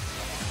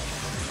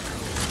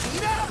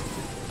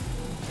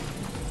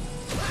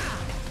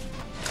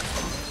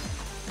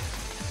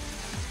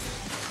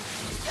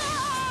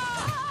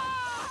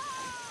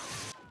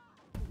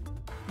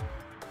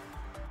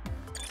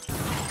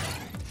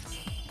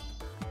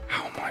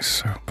 How am I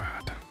so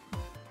bad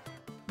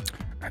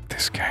at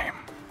this game?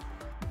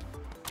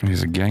 It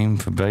is a game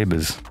for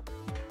babies.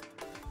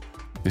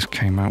 This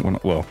came out when...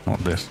 Well, not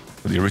this.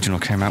 But the original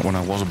came out when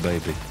I was a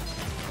baby.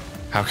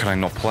 How could I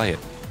not play it?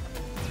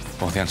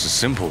 Well, the answer's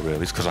simple,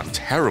 really. It's because I'm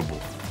terrible.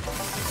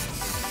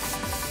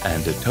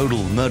 And a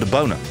total murder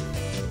boner.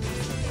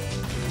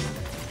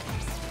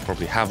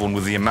 Probably have one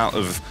with the amount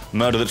of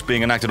murder that's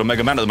being enacted on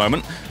Mega Man at the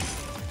moment.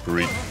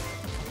 Breathe.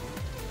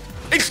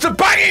 It's the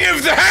banging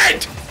of the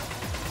head!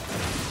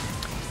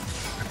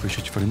 I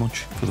appreciate you very much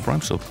for the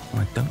Prime sub.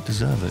 I don't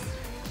deserve it.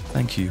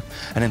 Thank you.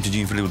 And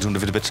MTG Infinity will do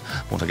 150 bits.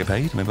 Once I get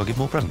paid, maybe I'll give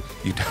more presents.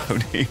 You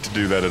don't need to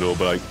do that at all,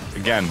 but I,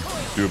 again,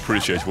 do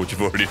appreciate what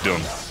you've already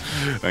done.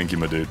 Thank you,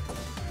 my dude.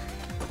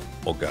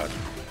 Oh, God.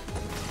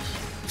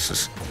 This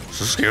is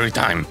a scary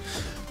time.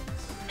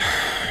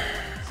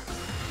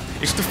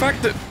 It's the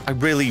fact that I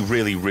really,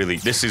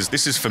 this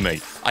is for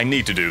me. I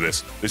need to do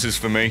this. This is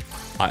for me.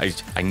 I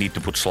need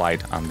to put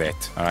slide on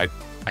that, alright?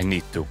 I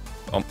need to.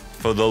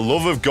 For the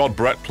love of God,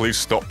 Brett, please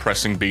stop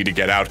pressing B to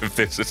get out of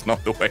this. It's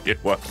not the way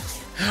it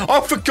works.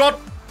 Oh, for God!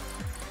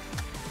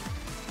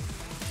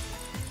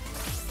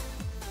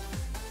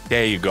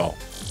 There you go.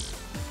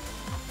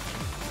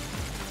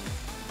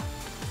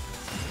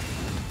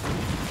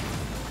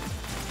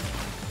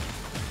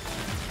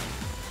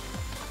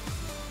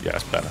 Yeah,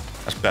 that's better.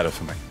 That's better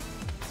for me.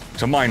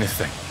 It's a minor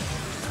thing,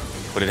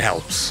 but it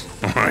helps.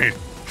 All right.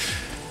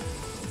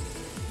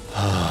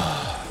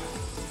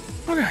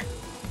 Okay.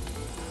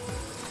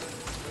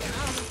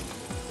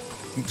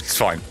 It's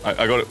fine.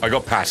 I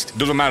got past. It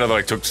doesn't matter that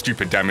I took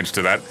stupid damage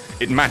to that.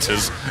 It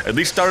matters. At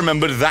least I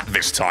remembered that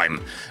this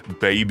time.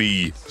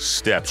 Baby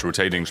steps.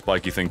 Rotating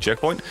spiky thing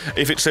checkpoint.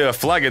 If it's a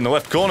flag in the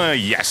left corner,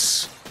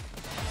 yes.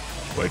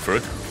 Wait for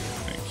it.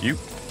 Thank you.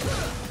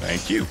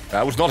 Thank you.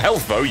 That was not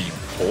health, though, you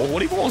poor.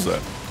 What even was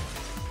that?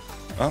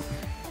 Oh.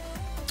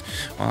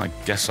 Well, I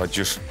guess I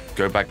just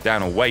go back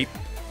down and wait.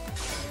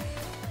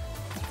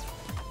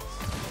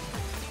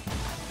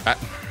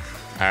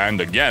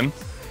 And again.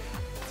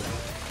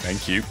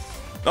 Thank you.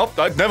 Oh,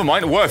 never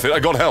mind. Worth it. I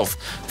got health.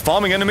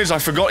 Farming enemies, I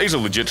forgot, is a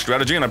legit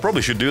strategy, and I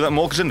probably should do that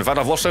more, because in fact,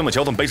 I've lost so much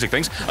health on basic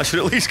things, I should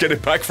at least get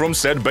it back from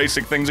said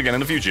basic things again in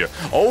the future.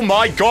 Oh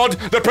my God,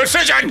 the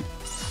precision!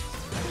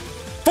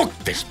 Fuck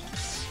this.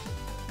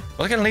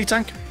 Will I get an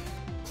E-tank?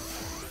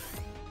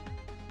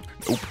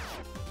 Nope.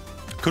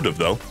 Could have,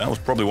 though. That was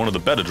probably one of the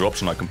better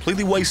drops, and I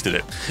completely wasted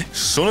it.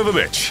 Son of a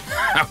bitch.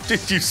 How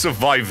did you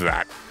survive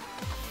that?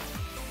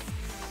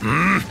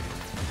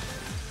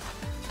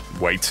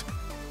 Wait.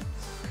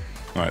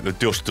 Alright, the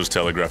dust does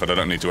telegraph it. I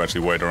don't need to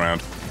actually wait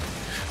around.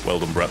 Well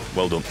done, Brett.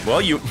 Well done.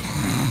 Well, you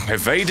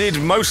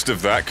evaded most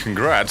of that.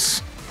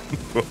 Congrats.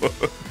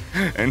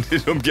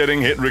 Ended up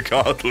getting hit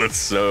regardless,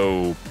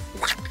 so...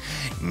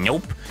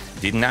 Nope.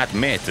 Did not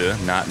matter.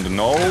 Not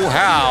know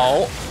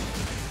how.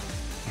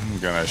 I'm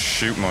gonna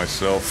shoot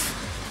myself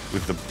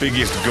with the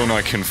biggest gun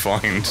I can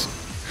find.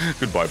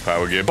 Goodbye,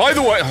 power gear. By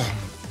the way... Oh,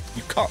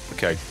 you can't...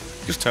 Okay.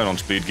 Just turn on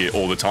speed gear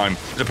all the time.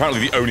 It's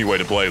apparently the only way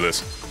to play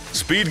this.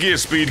 Speed gear,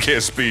 speed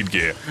gear, speed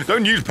gear.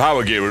 Don't use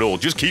power gear at all.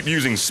 Just keep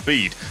using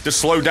speed to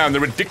slow down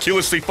the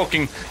ridiculously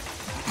fucking...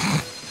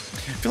 I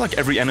feel like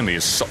every enemy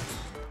is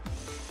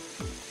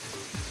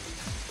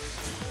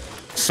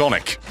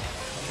Sonic.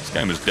 This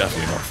game is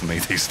definitely not for me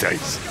these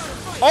days.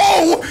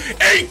 Oh!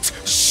 Eat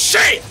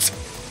shit!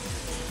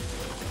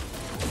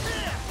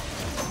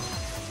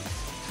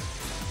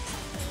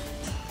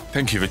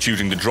 Thank you for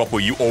choosing to drop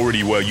where you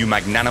already were, you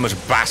magnanimous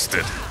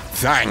bastard.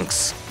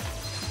 Thanks.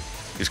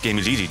 This game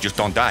is easy, just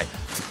don't die.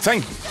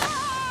 Thank you.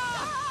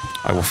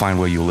 I will find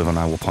where you live and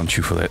I will punch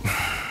you for that.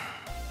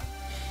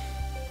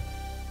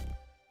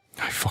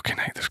 I fucking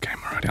hate this game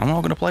already. I'm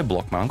not gonna play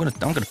block, man. I'm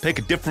gonna pick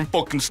a different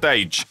fucking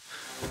stage.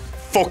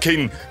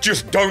 Fucking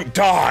just don't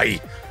die.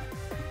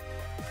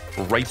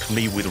 Rape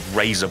me with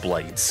razor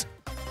blades.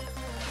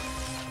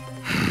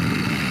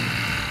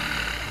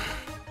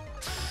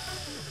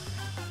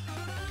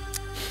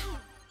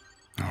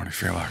 I already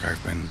feel like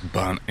I've been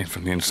burnt in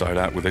from the inside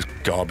out with this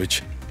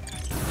garbage.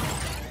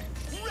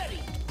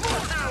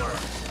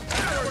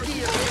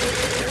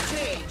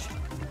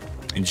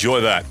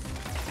 Enjoy that.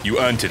 You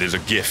earned it as a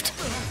gift.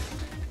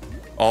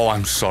 Oh,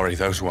 I'm sorry,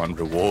 those weren't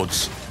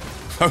rewards.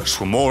 Those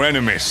were more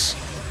enemies.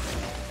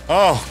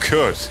 Oh,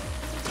 good.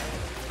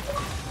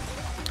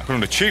 I got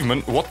an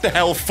achievement. What the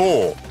hell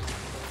for?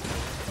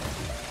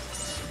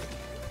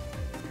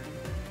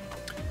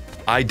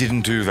 I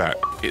didn't do that.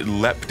 It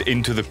leapt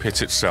into the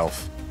pit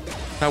itself.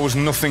 That was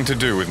nothing to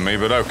do with me,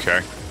 but okay.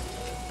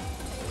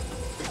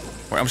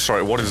 Wait, I'm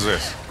sorry, what is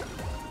this?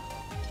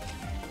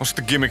 What's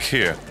the gimmick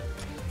here?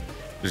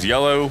 Is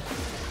yellow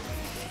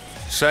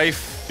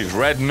safe? Is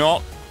red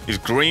not? Is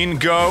green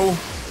go?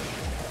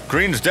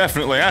 Green's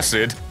definitely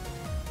acid.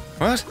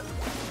 What?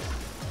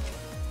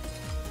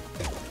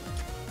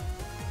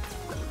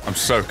 I'm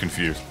so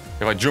confused.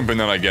 If I jump in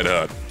then I get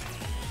hurt.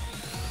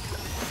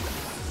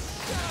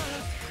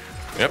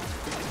 Yep.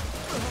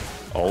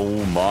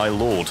 Oh my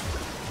lord.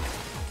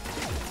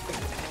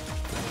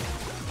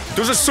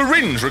 Does a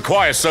syringe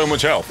require so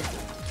much health?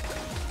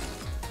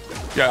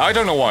 Yeah, I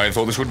don't know why I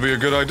thought this would be a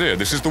good idea.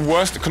 This is the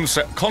worst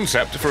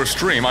concept for a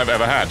stream I've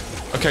ever had.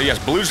 Okay, yes,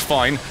 blue's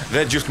fine.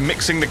 They're just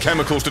mixing the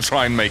chemicals to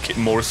try and make it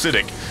more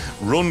acidic.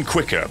 Run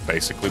quicker,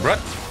 basically, Brett.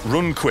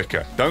 Run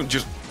quicker. Don't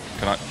just...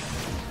 Can I...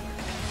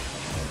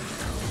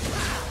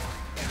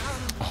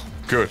 Oh,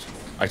 good.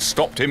 I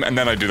stopped him and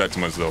then I do that to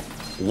myself.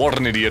 What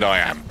an idiot I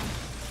am.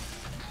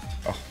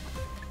 Oh,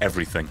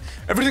 everything.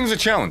 Everything's a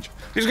challenge.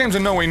 These games are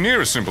nowhere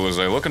near as simple as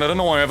they look, and I don't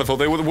know why I ever thought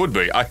they would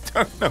be. I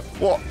don't know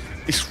what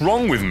is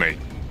wrong with me.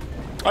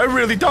 I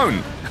really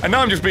don't. And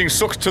now I'm just being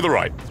sucked to the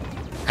right.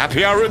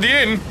 Happy hour at the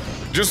inn.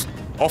 Just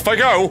off I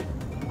go.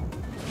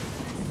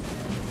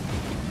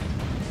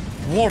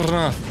 What on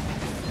earth?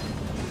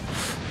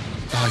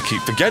 I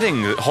keep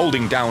forgetting that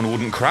holding down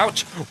wouldn't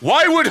crouch.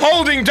 Why would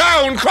holding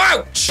down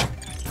crouch?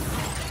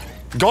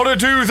 Gotta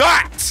do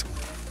that!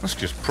 Let's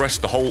just press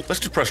the whole... Let's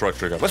just press right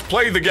trigger. Let's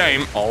play the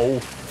game. Oh,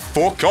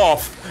 fuck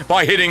off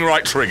by hitting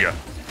right trigger.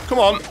 Come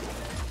on.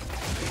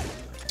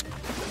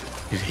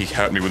 He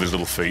hurt me with his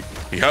little feet.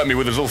 He hurt me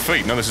with his little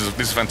feet. No, this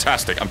is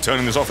fantastic. I'm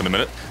turning this off in a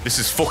minute. This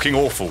is fucking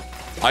awful.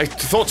 I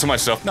thought to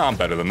myself, no, I'm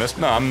better than this.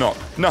 No, I'm not.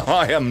 No,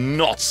 I am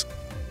not.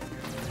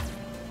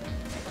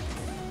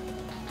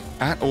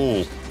 At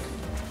all.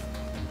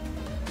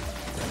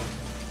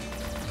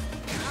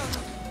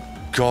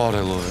 God, I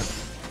love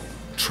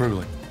it.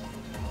 Truly.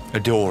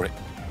 Adore it.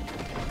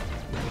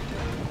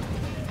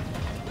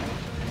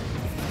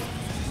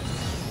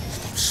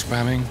 Stop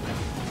spamming.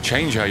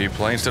 Change how you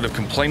play instead of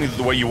complaining that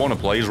the way you want to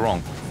play is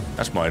wrong.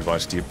 That's my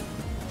advice to you.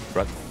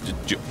 Right?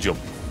 Jump.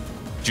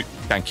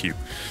 Thank you.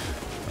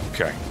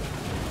 Okay.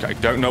 I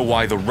don't know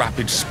why the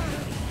rapid...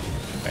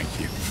 Thank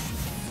you.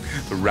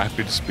 The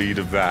rapid speed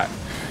of that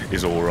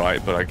is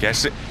alright, but I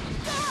guess it...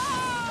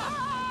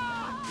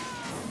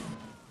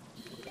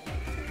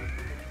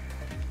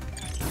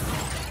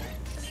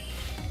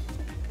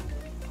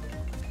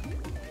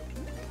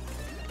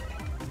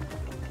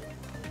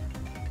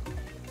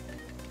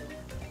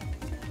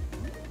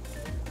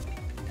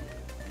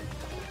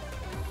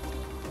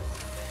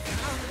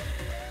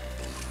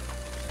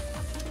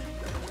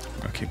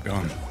 Keep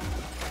going.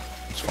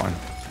 It's fine.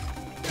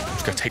 I'm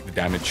just gonna take the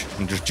damage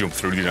and just jump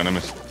through these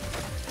enemies.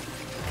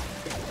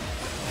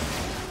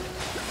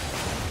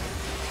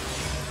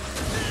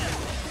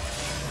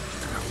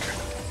 Okay.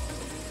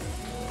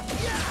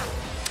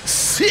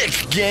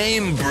 Sick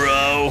game,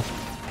 bro!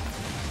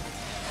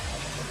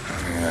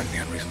 The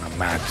only reason I'm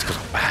mad is because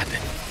I'm bad.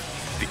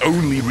 The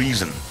only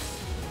reason.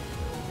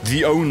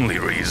 The only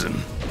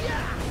reason.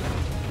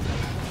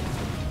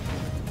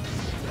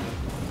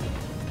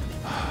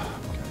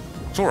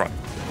 It's alright.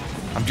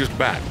 I'm just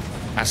bad.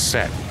 As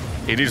said,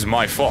 it is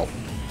my fault.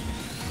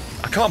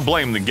 I can't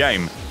blame the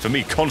game for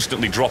me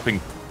constantly dropping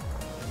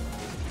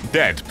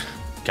dead.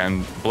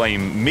 Can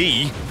blame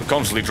me for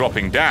constantly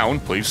dropping down.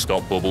 Please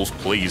stop, Bubbles,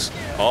 please.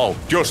 Oh,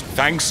 just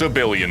thanks a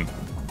billion.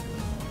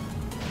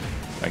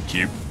 Thank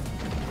you.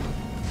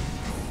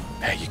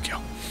 There you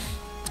go.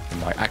 In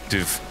my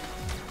active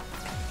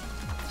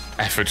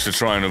efforts to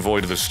try and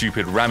avoid the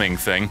stupid ramming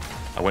thing,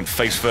 I went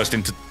face first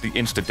into the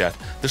insta-death.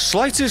 The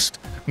slightest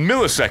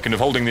millisecond of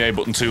holding the A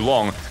button too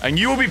long, and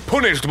you will be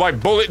punished by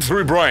bullet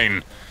through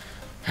brain.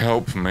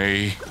 Help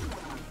me.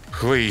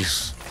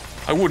 Please.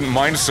 I wouldn't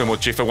mind so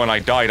much if when I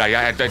died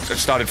I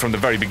started from the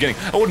very beginning.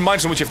 I wouldn't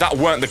mind so much if that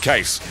weren't the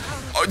case.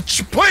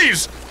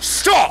 Please,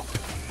 stop!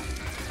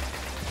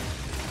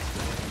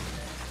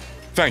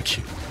 Thank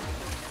you.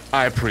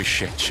 I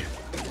appreciate you.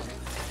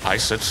 I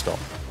said stop.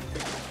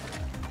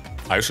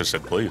 I also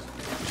said please,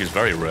 which is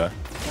very rare.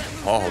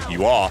 Oh,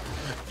 you are.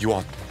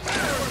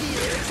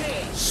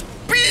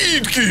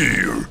 Speed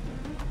gear!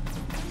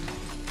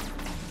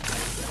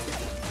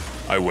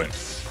 I win.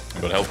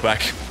 I got health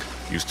back.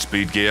 Used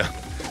speed gear.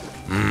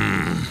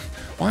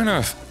 Why on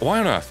earth?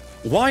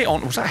 Why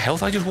on... Was that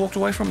health I just walked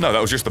away from? No,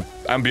 that was just the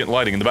ambient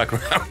lighting in the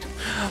background.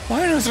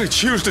 Why on earth did I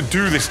choose to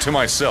do this to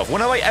myself? When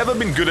have I ever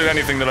been good at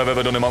anything that I've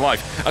ever done in my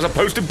life, as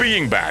opposed to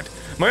being bad?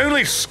 My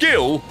only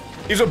skill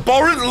is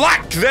abhorrent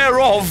lack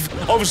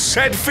thereof of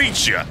said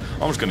feature.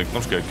 I'm just gonna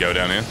go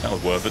down here. That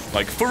was worth it.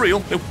 Like, for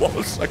real, it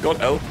was. I got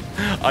health.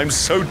 I'm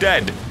so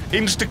dead.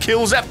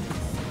 Insta-kills up.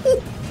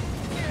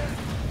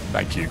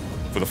 Thank you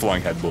for the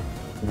flying headbutt.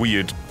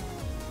 Weird.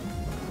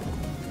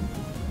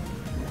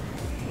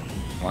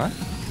 What?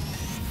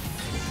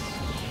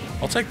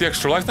 I'll take the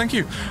extra life, thank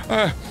you.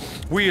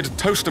 Weird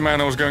toaster man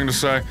I was going to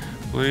say.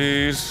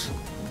 Please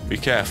be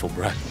careful,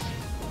 Brad.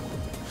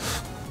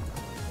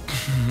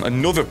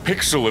 Another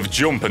pixel of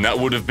jump and that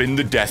would have been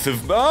the death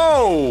of...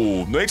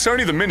 Oh! It's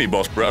only the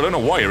mini-boss, Brad. I don't know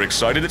why you're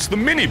excited. It's the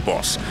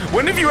mini-boss.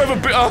 When have you ever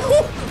been...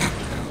 Oh!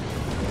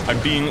 I'm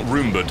being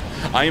Roomba'd.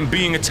 I am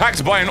being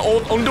attacked by an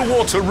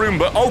underwater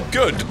Roomba. Oh,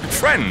 good.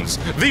 Friends.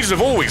 These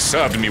have always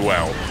served me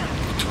well.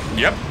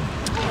 Yep.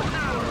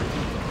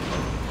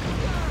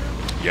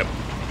 Yep.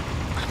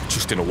 I'm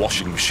just in a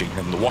washing machine,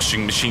 and the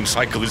washing machine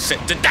cycle is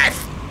set to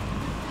death!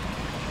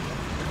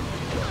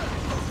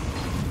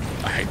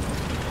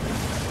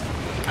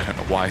 I don't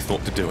know why I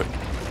thought to do it.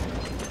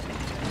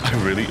 I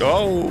really...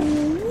 Oh!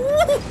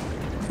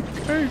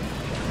 Okay.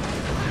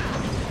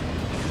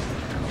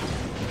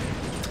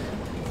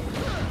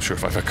 I'm sure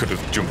if I could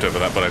have jumped over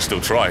that, but I still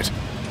tried.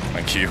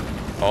 Thank you.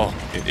 Oh,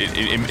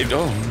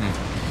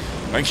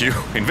 Thank you.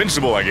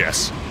 Invincible, I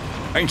guess.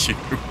 Thank you.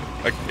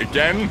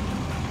 Again.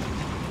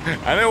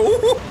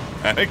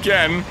 And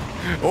again.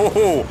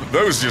 Oh,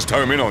 those just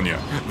home in on you.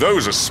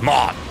 Those are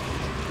smart.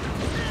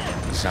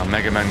 This is how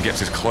Mega Man gets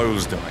his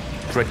clothes done. I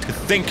dread to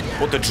think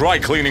what the dry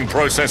cleaning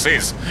process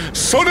is.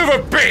 Son of a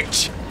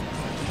bitch!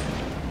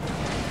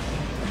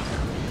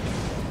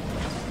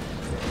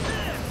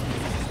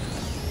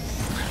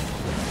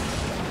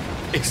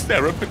 Is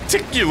there a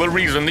particular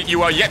reason that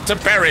you are yet to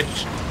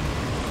perish?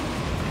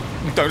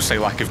 Don't say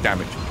lack of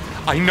damage.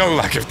 I know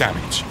lack of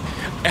damage.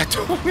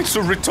 It's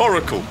a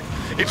rhetorical.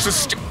 It's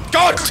a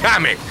God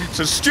damn it! It's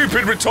a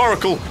stupid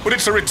rhetorical, but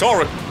it's a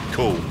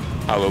rhetorical.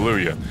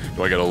 Hallelujah.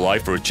 Do I get a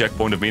life for a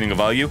checkpoint of meaning or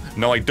value?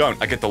 No, I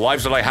don't. I get the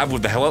lives that I have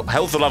with the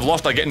health that I've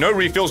lost. I get no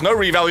refills, no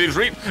revalues,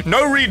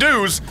 no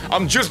redos.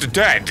 I'm just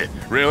dead.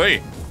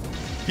 Really?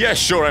 Yeah,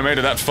 sure, I made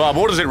it that far, but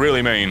what does it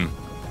really mean?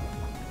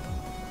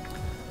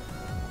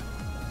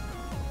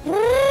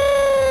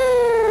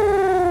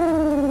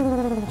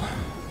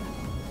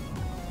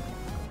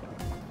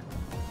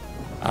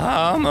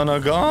 I'm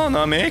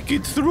gonna make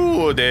it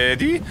through,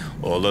 Daddy.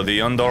 All of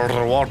the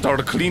underwater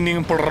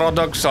cleaning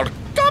products are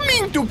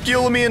coming to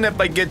kill me, and if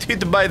I get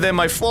hit by them,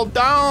 I fall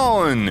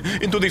down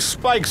into the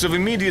spikes of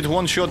immediate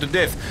one-shot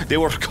death. They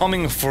were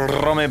coming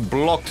from a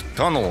blocked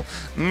tunnel.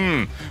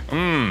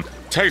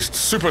 Tastes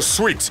super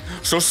sweet.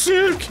 So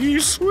silky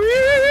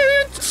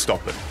sweet.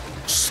 Stop it.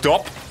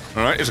 Stop.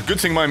 Alright, it's a good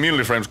thing my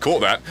immunity frames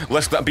caught that,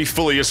 lest that be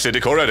fully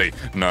acidic already.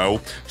 No,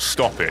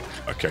 stop it.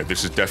 Okay,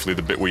 this is definitely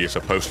the bit where you're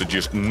supposed to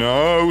just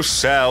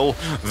no-sell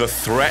the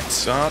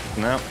threats.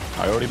 No,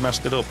 I already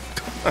messed it up.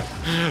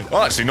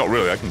 Well, actually, not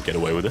really. I can get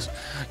away with this.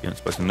 You're not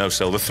supposed to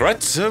no-sell the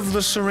threats of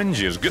the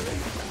syringes. Good.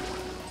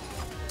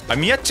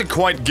 I'm yet to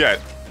quite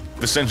get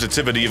the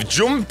sensitivity of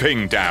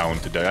jumping down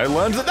today. I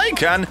learned that they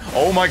can.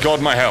 Oh my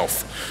god, my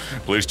health.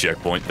 Please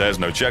checkpoint. There's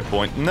no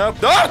checkpoint. Nope.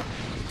 Ah!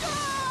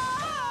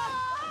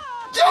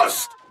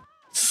 Just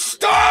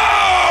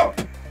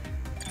stop!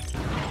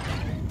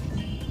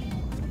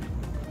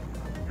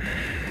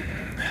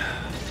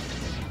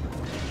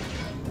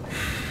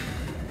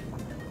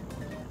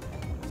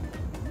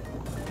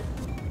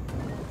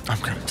 I'm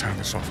gonna turn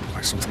this off and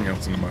play something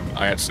else in a moment.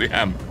 I actually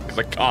am, because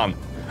I can't.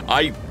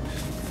 I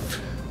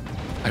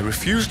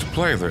refuse to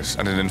play this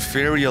at an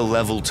inferior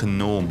level to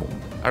normal.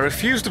 I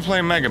refuse to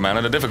play Mega Man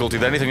at a difficulty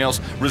that anything else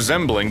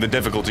resembling the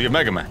difficulty of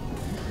Mega Man.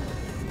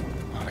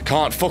 I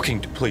can't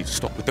fucking... Please,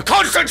 stop with the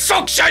constant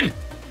suction!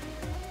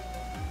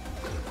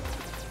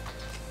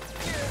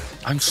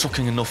 I'm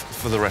sucking enough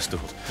for the rest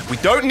of us. We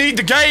don't need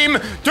the game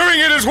doing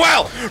it as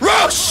well!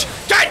 Rush!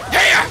 Get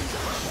here!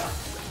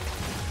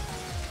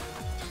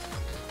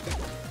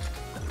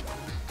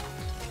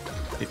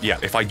 Yeah,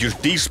 if I just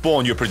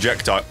despawn your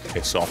projectile...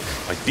 It's off.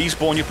 If I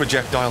despawn your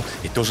projectile,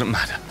 it doesn't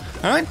matter.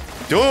 Alright?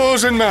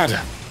 Doesn't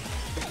matter.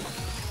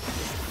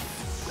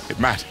 It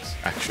matters,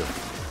 actually.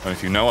 And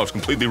if you know I was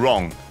completely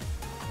wrong,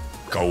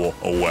 go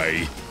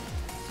away.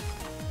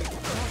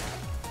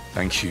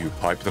 Thank you,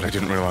 pipe that I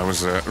didn't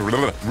realize was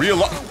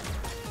real.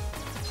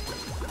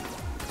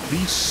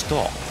 Please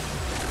stop.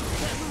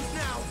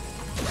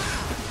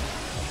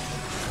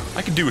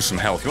 I could do with some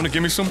health. You want to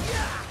give me some?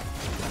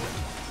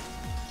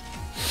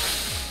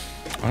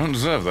 I don't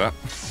deserve that.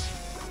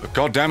 But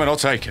god damn it, I'll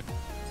take it.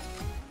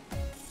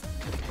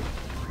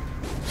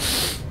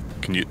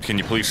 Can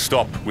you please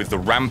stop with the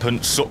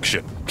rampant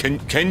suction?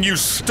 Can you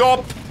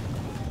stop?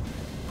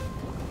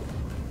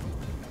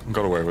 I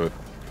got away with it.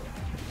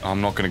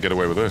 I'm not gonna get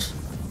away with this.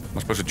 Am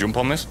I supposed to jump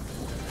on this?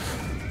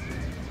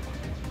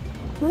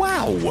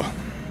 Wow!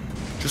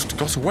 Just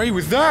got away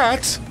with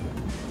that!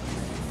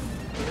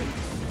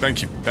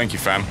 Thank you,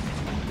 fam.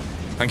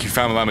 Thank you,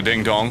 fam, Lama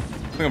Ding Dong. I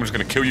think I'm just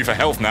gonna kill you for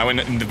health now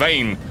in the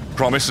vain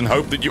promise and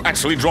hope that you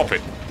actually drop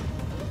it.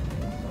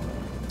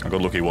 I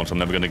got lucky once, I'm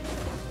never gonna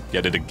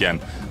get it again.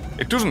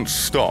 It doesn't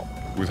stop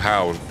with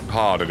how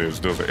hard it is,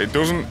 does it? It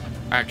doesn't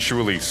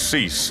actually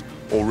cease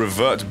or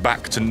revert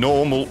back to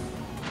normal.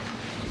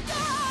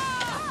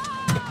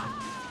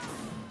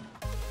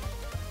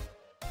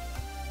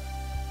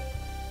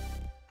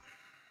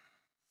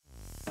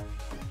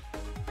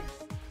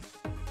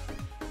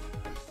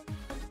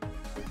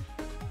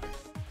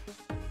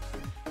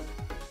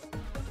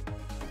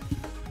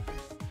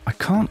 I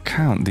can't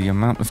count the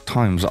amount of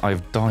times that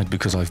I've died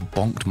because I've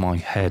bonked my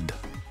head.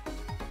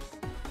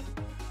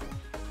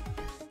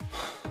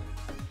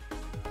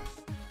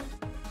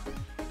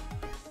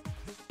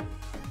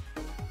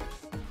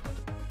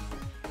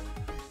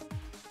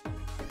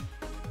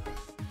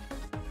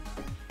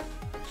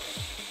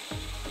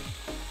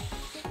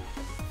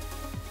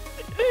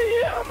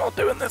 Yeah, I'm not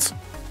doing this.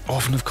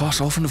 Orphan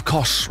of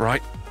course,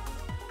 right?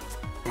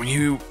 When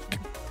you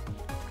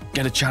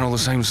get a channel the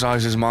same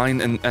size as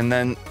mine, and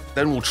then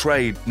we'll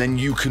trade, then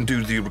you can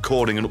do the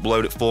recording and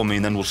upload it for me,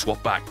 and then we'll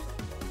swap back.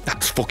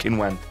 That's fucking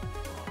when.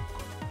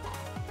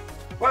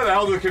 Where the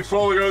hell did the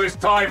controller go this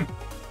time?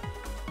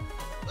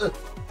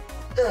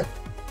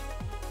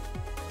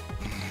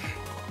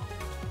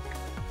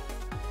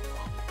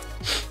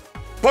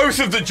 Both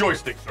of the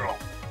joysticks are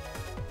off.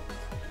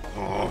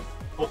 Oh,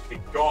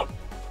 fucking god.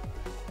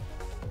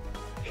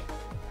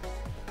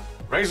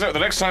 Razor, the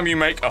next time you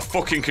make a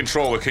fucking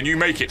controller, can you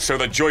make it so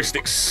the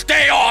joysticks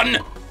stay on?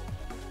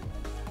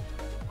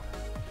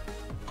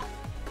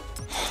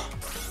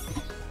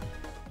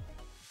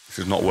 This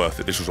is not worth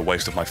it. This was a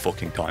waste of my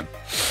fucking time.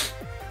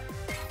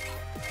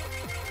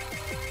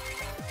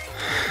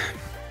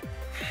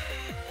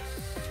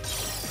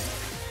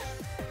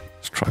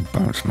 Let's try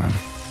bounce, man.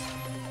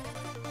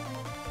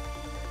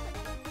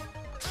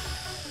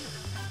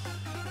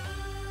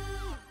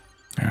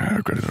 Yeah, I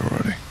regret it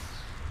already.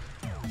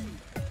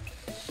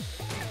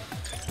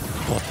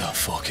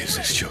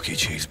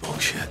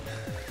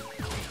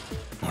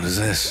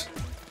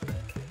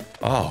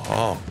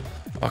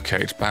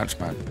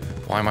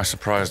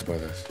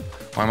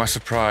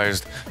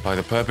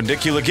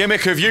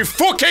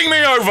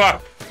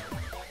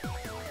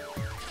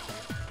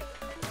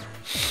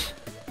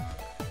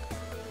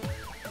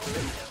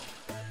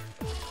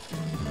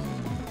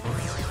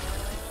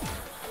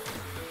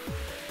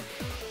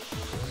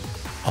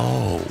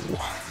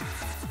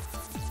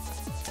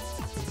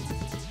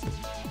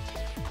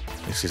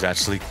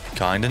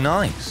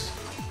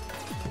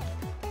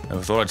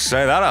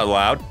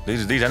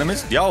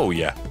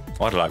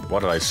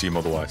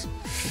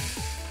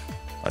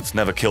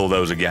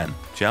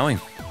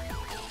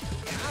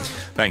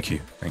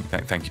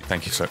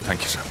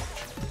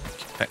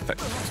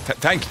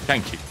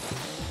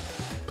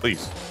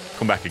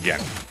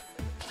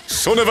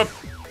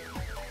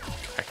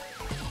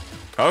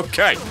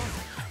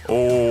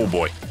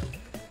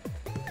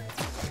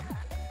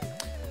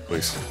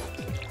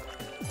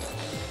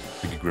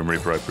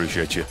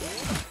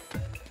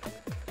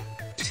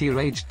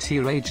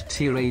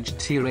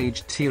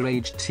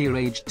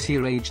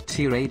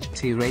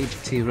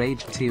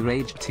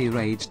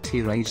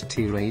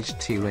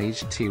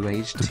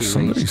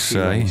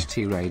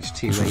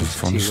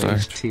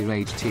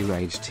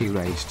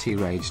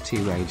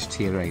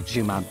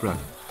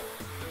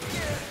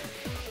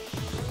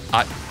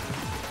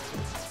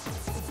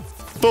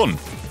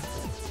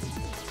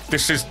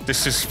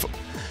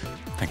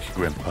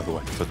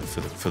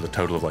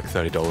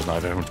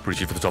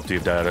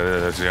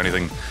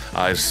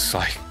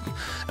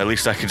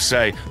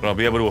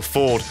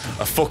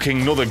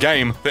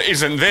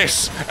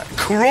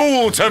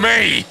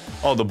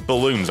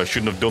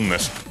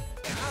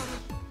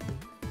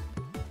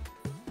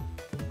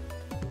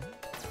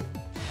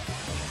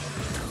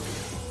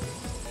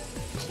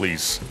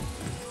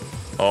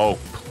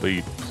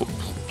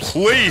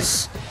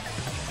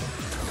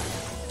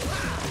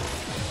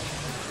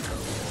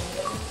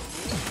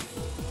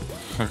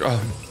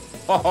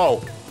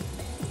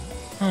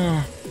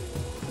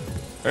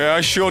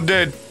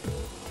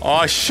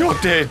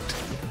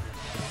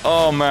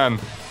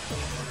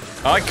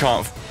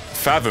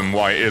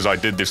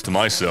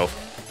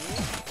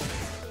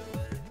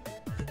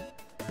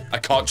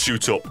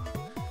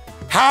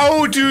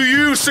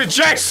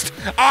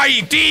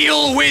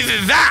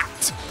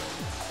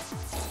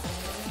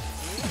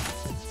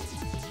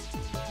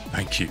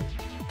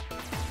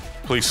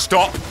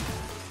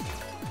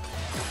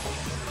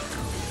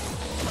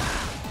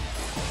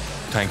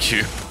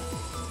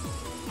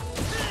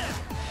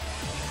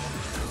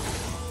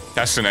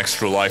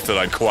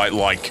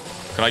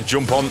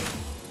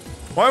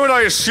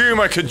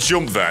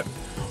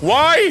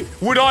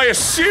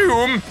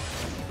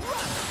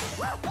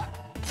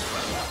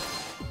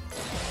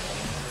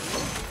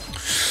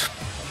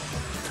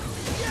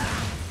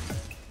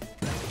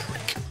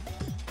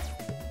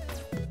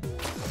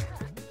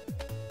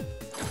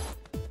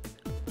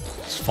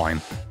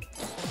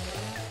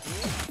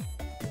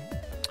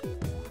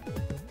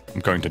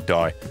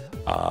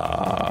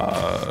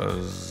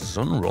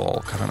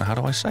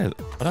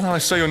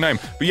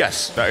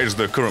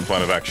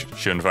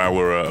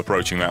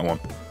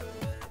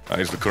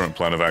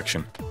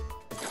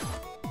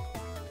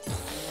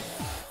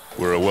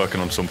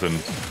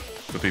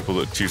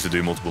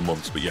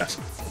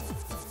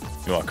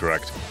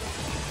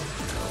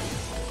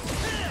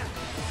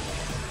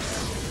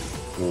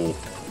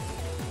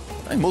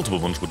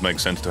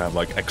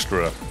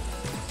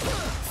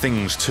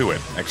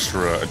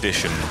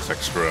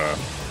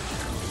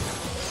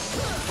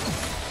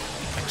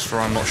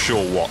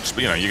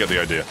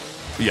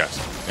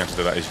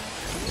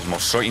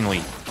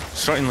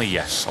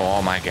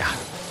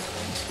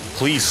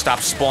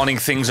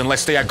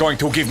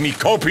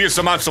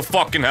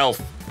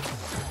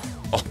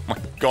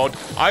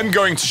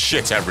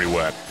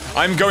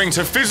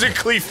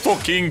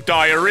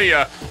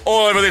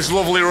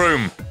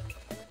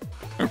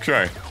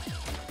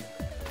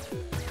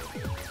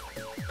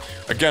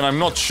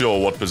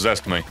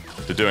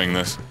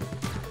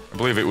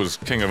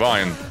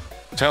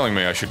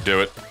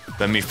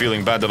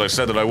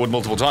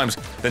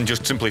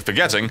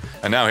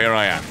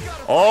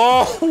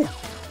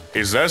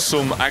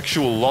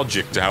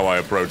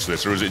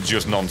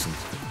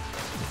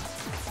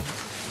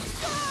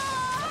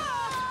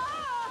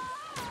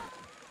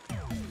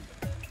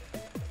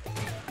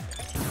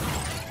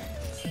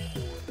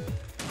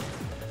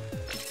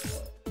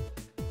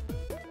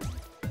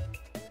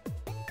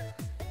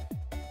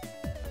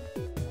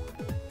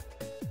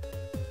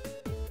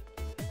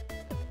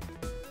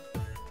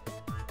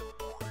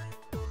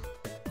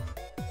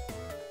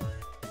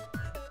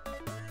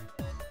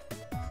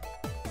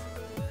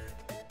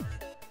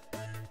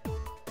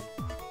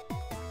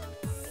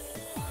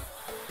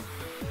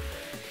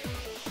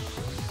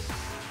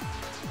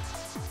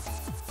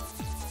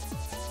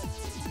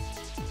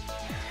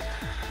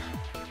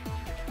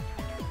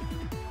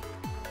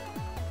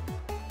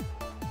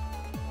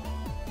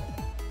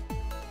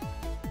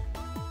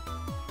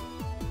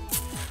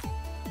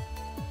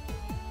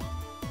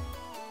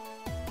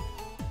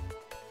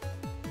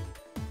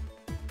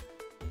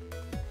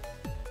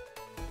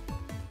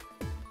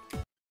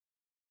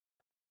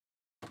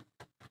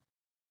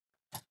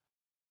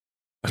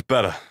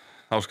 better.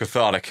 That was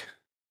cathartic.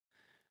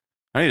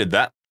 I needed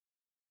that.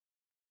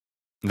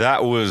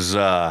 That was,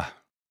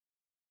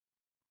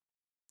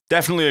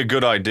 definitely a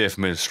good idea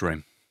for me to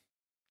stream.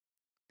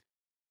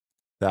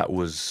 That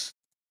was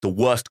the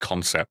worst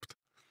concept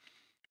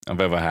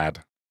I've ever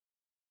had.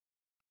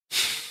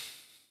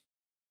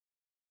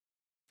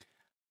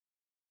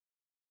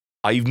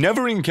 I've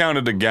never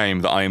encountered a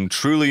game that I am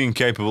truly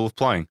incapable of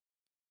playing.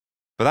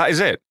 But that is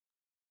it.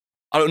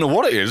 I don't know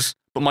what it is,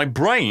 but my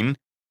brain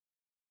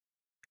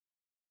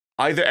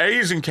either A,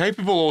 is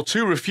incapable, or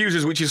 2,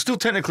 refuses, which is still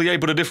technically A,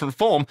 but a different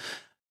form,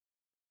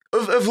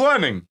 of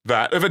learning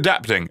that, of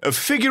adapting, of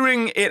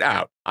figuring it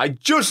out. I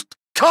just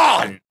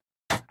can't!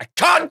 I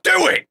can't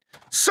do it!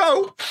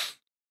 So,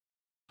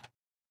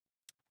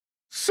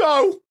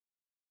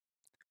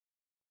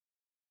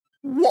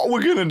 what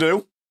we're gonna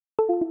do?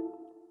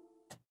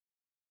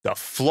 The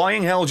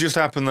flying hell just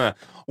happened there.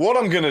 What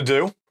I'm gonna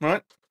do,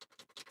 right?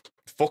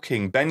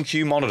 Fucking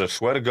BenQ monitor,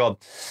 swear to God.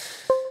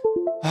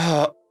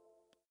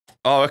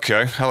 Oh,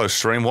 okay. Hello,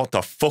 stream. What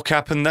the fuck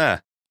happened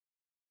there?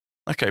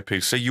 Okay,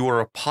 PC, you are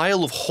a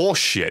pile of horse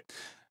shit.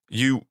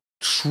 You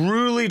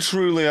truly,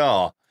 truly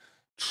are.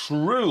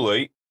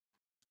 Truly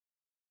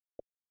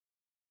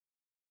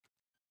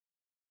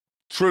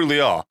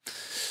are.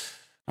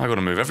 I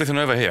gotta move everything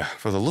over here.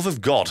 For the love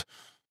of God.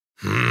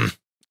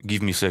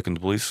 Give me a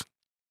second, please.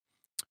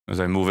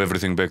 As I move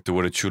everything back to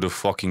where it should have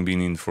fucking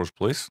been in the first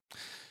place.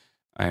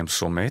 I am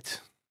so mad.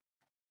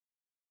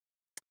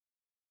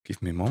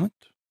 Give me a moment.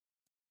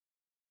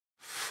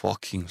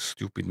 Fucking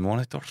stupid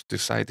monitors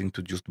deciding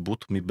to just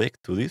boot me back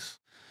to this.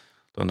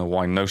 Don't know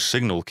why no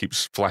signal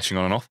keeps flashing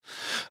on and off.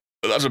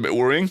 But that's a bit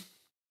worrying.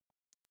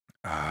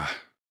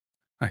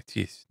 Right,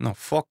 yes. No,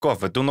 fuck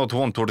off. I do not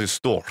want to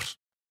restore.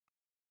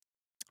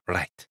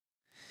 Right.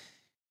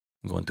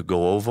 I'm going to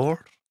go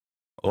over.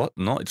 Oh,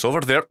 no, it's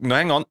over there. No,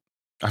 hang on.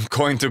 I'm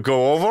going to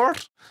go over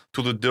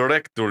to the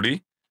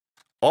directory.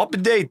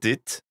 Update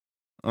it.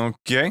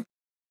 Okay.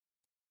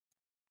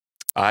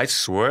 I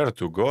swear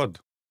to God.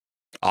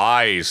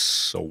 I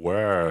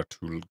swear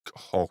to...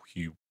 Oh,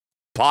 you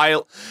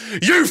pile...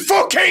 You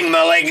fucking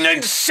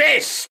malignant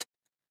cyst!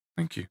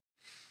 Thank you.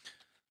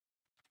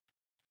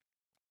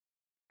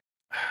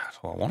 That's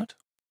all I wanted.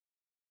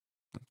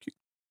 Thank you.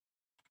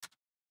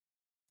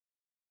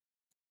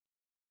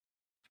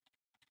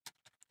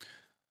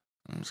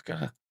 I'm just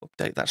gonna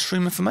update that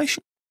stream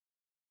information.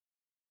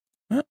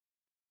 Yeah.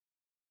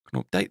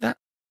 Can update that.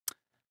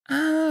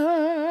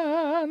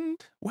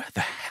 And... Where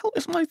the hell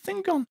is my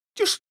thing gone?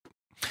 Just...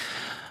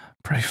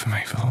 Pray for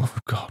me, for the love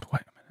of God.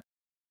 Wait a minute.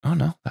 Oh,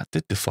 no, that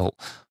did default.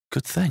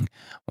 Good thing.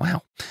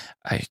 Wow.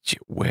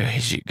 Where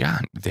has it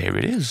gone? There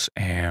it is.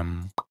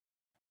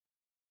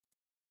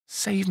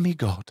 Save me,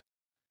 God.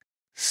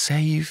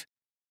 Save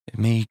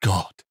me,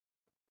 God.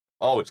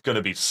 Oh, it's going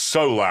to be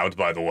so loud,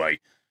 by the way.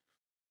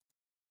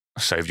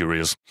 Save your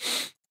ears.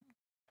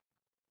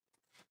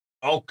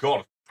 Oh,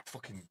 God. I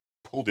fucking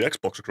pulled the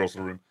Xbox across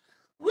the room.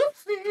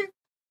 Whoopsie.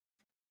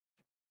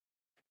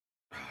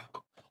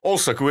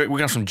 Also, we're going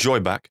to have some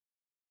joy back.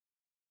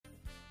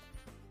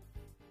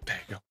 There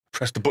you go.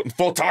 Press the button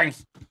 4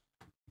 times.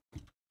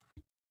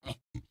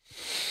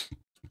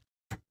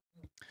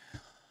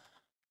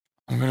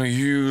 I'm going to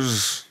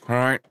use...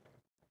 Right.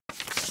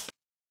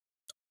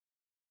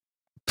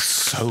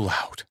 So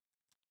loud.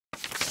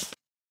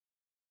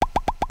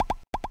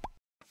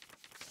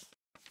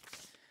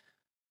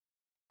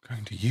 I'm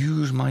going to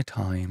use my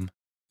time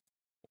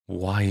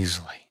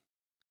wisely.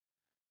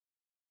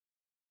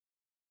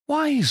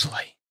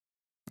 Wisely.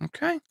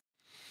 Okay?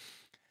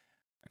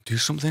 Do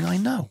something I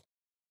know.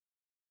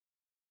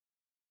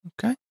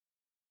 Okay?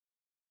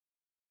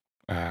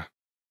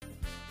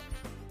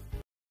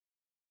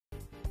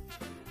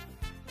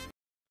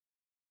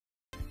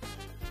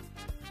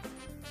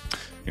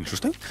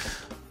 Interesting.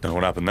 Don't know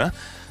what happened there.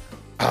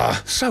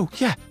 So,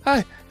 yeah,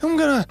 I'm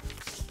gonna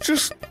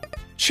just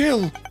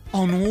chill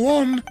on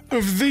one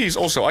of these.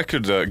 Also, I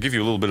could give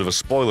you a little bit of a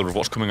spoiler of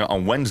what's coming out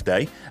on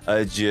Wednesday.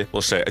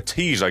 Let's say a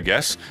tease, I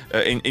guess.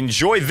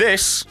 Enjoy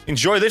this.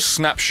 Enjoy this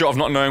snapshot of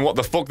not knowing what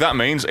the fuck that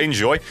means.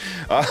 Enjoy.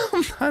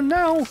 And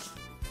now...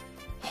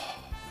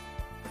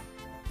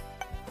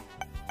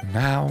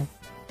 Now,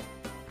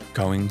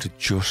 going to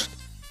just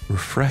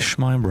refresh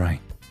my brain.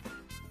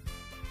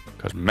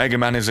 Because Mega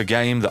Man is a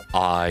game that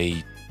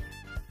I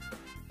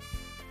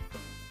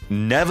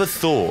never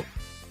thought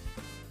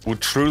would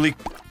truly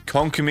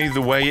conquer me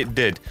the way it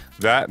did.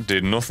 That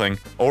did nothing.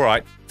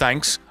 Alright,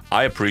 thanks.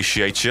 I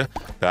appreciate you.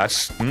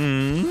 That's...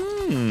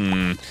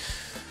 Oh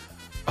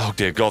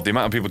dear God, the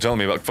amount of people telling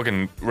me about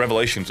fucking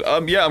revelations.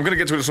 Yeah, I'm gonna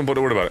get to it at some point,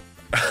 don't worry about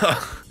it.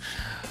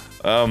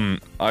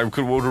 I would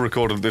have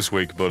recorded it this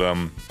week, but, I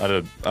had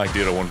an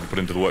idea I wanted to put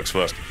into the works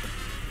first.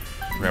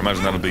 I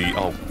imagine that'll be...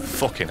 Oh,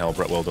 fucking hell,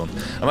 Brett, well done.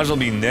 I imagine it'll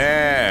be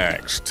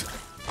next,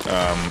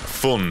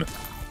 fun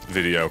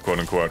video,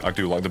 quote-unquote. I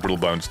do like the brittle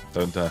bones.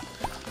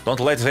 Don't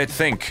let it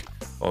think.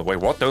 Oh, wait,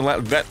 what? Don't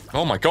let that...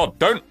 Oh, my God,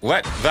 don't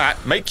let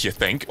that make you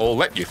think, or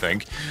let you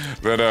think,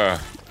 that,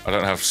 I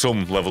don't have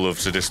some level of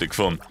sadistic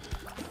fun.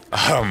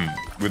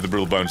 with the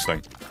brittle bones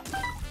thing.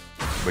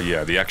 But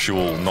yeah, the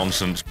actual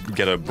nonsense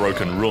get a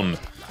broken run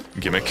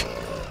gimmick.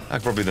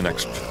 That's probably the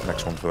next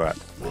one for that.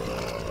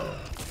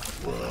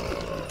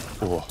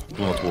 Oh,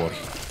 do not worry.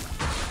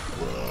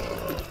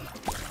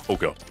 Oh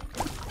god.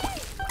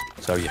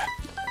 So yeah.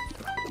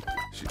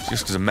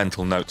 Just as a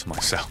mental note to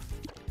myself.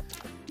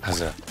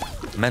 As a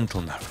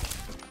mental note.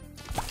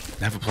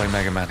 Never play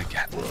Mega Man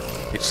again.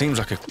 It seems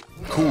like a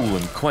cool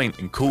and quaint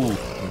and cool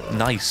and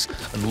nice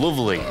and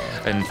lovely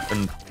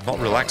and not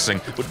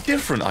relaxing, but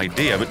different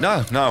idea. But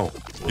no.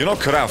 You're not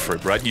cut out for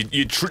it, Brett.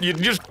 You're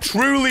just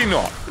truly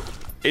not.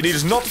 It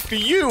is not for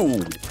you.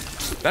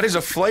 That is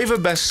a flavor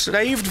best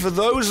saved for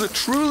those that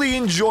truly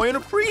enjoy and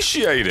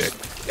appreciate it.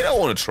 You don't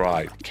want to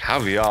try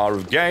caviar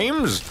of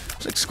games.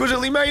 It's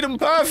exquisitely made and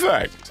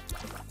perfect.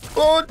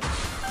 But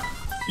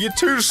you're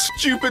too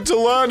stupid to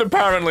learn,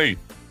 apparently,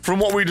 from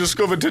what we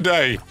discovered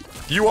today.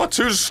 You are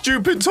too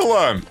stupid to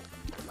learn.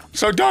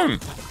 So don't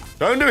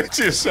do it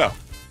to yourself.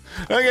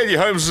 Don't get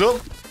your hopes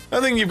up. I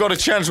think you've got a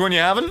chance when you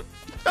haven't.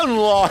 Don't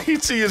lie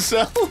to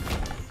yourself.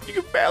 You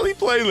can barely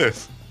play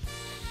this.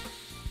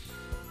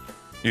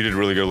 You did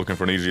really go looking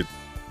for an easier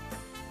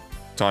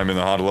time in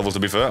the harder levels, to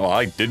be fair. Well,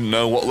 I didn't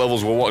know what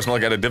levels were what. It's not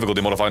like I had a difficulty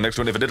modifier next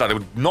to it. If I did, I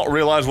would not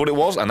realize what it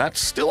was, and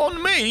that's still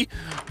on me.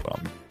 But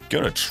I'm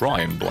gonna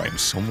try and blame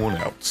someone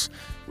else,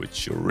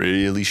 which you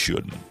really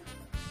shouldn't.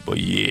 But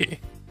yeah.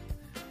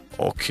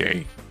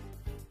 Okay.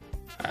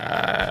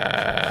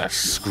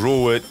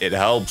 Screw it. It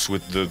helps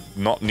with the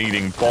not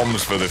needing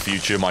bombs for the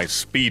future. My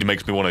speed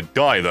makes me want to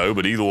die, though,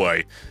 but either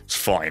way, it's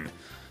fine.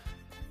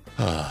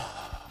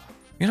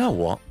 You know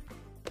what?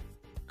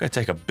 I'm gonna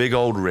take a big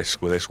old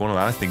risk with this one, and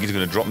I think he's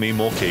gonna drop me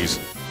more keys.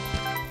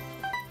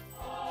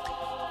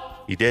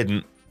 He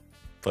didn't,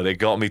 but it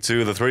got me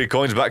 2 of the 3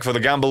 coins back for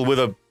the gamble with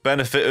a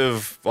benefit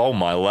of, oh,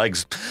 my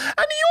legs.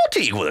 And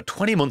Yorty with a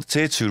 20-month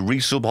tier 2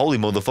 resub. Holy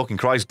motherfucking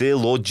Christ, dear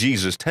Lord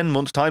Jesus. 10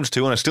 months times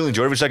 2, and I still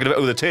enjoy every second of it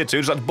with a tier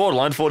 2, so that's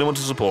borderline 40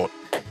 months of support.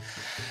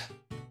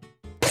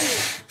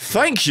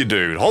 Thank you,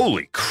 dude.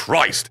 Holy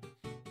Christ.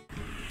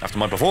 After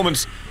my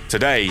performance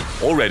today,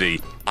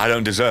 already, I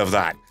don't deserve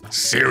that.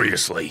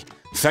 Seriously.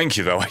 Thank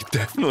you, though. I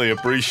definitely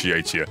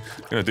appreciate you.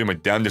 I'm gonna do my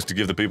damnedest to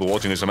give the people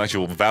watching this some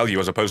actual value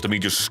as opposed to me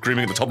just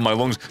screaming at the top of my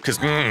lungs, because,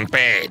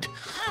 bad.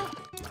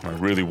 I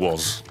really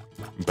was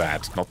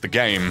bad. Not the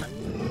game.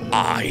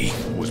 I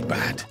was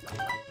bad.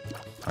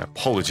 I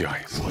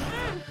apologize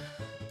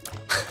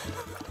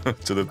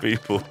to the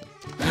people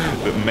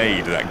that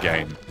made that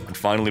game and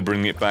finally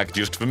bringing it back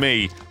just for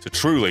me to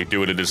truly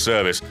do it a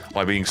disservice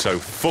by being so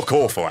fuck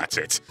awful at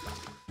it.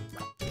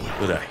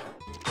 But hey.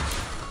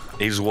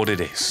 Is what it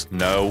is.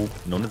 No,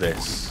 none of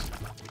this.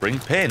 Bring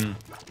Pin,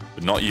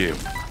 but not you.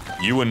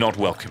 You were not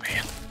welcome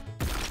here.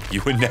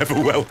 You were never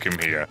welcome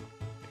here.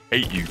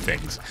 Hate you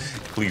things.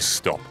 Please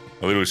stop.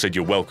 I literally said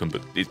you're welcome,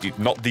 but it's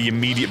not the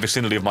immediate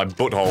vicinity of my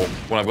butthole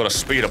when I've got a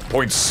speed of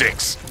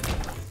 0.6.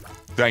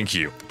 Thank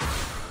you.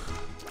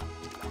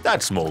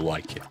 That's more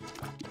like it.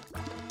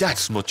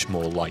 That's much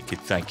more like it,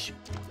 thank you.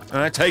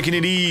 And taking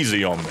it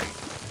easy on me.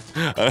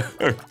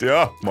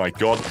 Oh my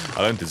god,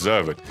 I don't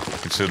deserve it,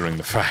 considering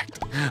the fact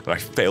that I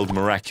failed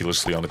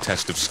miraculously on a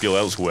test of skill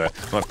elsewhere,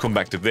 and I've come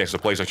back to this, a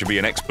place I should be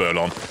an expert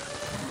on.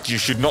 You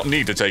should not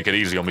need to take it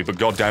easy on me, but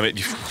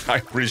goddammit, I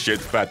appreciate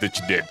the fact that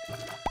you did.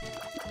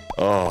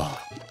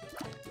 Oh.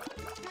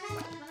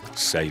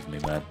 Save me,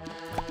 man.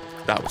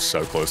 That was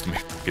so close to me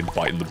fucking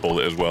biting the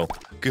bullet as well.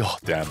 God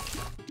damn.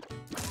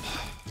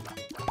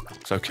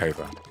 It's okay,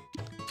 though.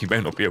 You may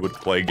not be able to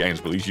play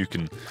games, but at least you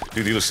can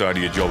do the other side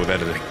of your job of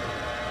editing.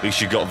 At least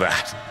you got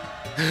that.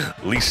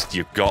 At least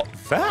you got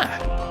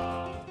that.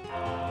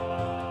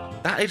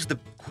 That is the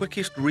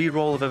quickest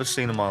reroll I've ever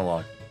seen in my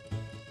life.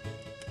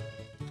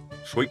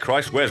 Sweet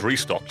Christ, where's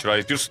restock? Should I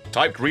have just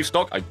typed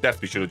restock? I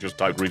definitely should have just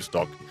typed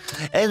restock.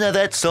 And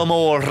that's some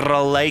more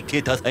like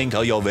it, thank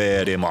you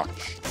very much.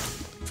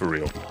 For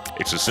real.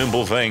 It's a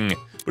simple thing,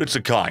 but it's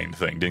a kind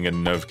thing. Didn't get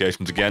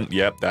notifications again?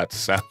 Yep, that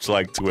sounds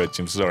like Twitch.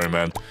 I'm sorry,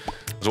 man.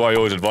 That's why I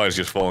always advise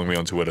just following me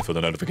on Twitter for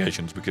the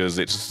notifications, because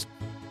it's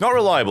not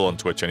reliable on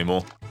Twitch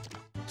anymore.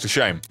 It's a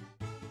shame.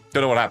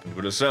 Don't know what happened,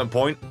 but at a certain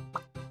point,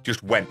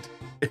 just went.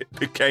 It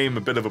became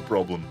a bit of a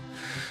problem.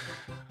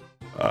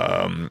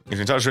 Is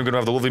the entire stream going to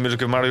have the lovely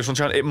music of Mario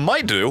Sunshine? It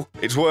might do.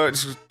 It's where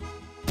it's...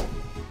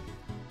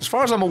 As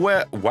far as I'm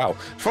aware... Wow.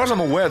 As far as I'm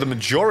aware, the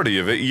majority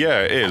of it,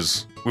 yeah, it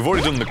is. We've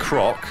already done the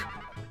croc.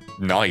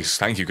 Nice.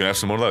 Thank you. Can I have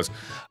some more of those?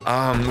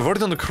 We've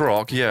already done the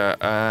croc, yeah,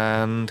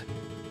 and...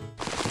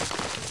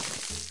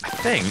 I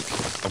think...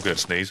 I'm going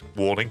to sneeze.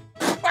 Warning.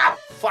 Ah,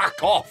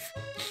 fuck off!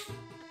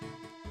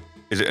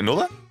 Is it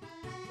another?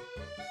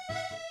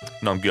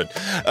 No, I'm good.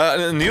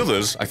 And the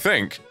others, I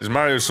think, is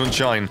Mario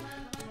Sunshine...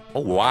 Oh,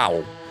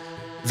 wow.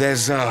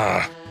 There's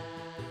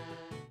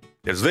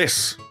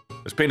this.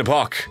 There's Peanut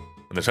Park.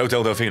 And there's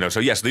Hotel Delfino. So,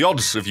 yes, the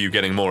odds of you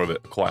getting more of it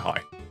are quite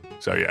high.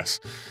 So, yes.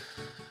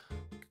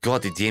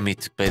 God damn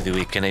it, by the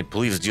way, can I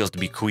please just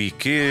be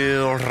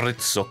quicker?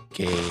 It's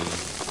okay.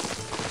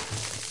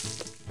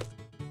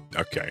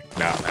 Okay,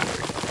 now I'm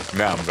happy.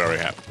 Now I'm very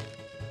happy.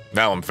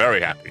 Now I'm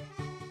very happy.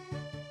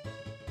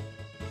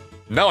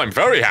 Now I'm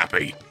very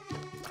happy.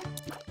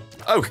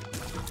 Oh.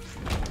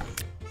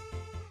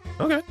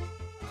 Okay.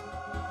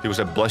 People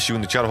said bless you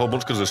in the chat a whole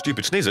bunch because of the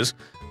stupid sneezes.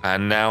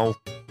 And now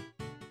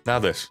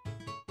this.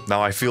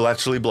 Now I feel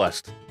actually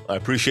blessed. I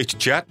appreciate your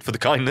chat for the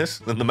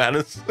kindness and the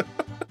manners.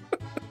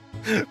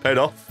 Paid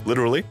off,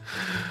 literally.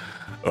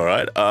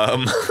 Alright,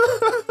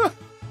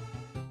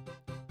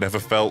 never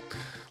felt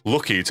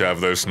lucky to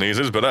have those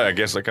sneezes, but I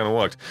guess that kind of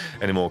worked.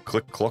 Any more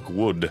click clock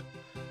wood?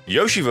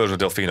 Yoshi version of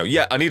Delfino.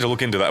 Yeah, I need to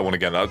look into that one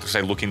again. I have to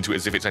say look into it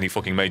as if it's any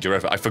fucking major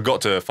effort. I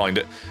forgot to find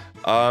it.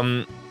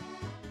 I'm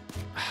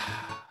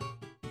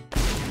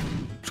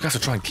just gonna have to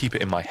try and keep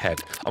it in my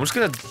head. I'm just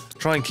gonna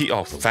try and keep...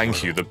 Oh,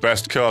 thank you. The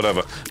best card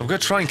ever. I'm gonna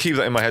try and keep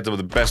that in my head to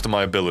the best of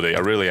my ability. I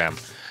really am.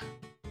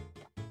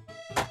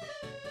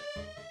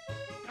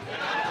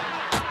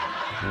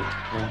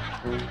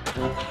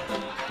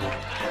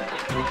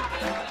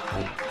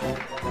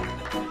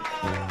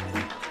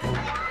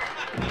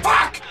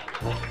 Fuck!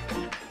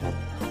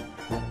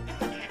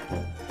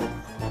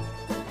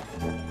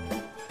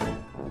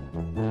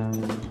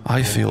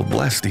 I feel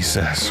blessed, he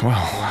says. Well,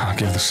 I'll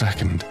give the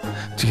second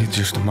to you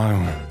just a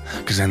moment,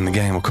 because then the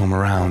game will come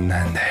around,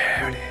 and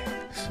there it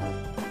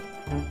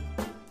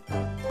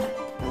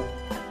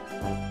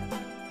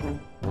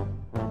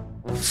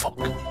is. Fuck.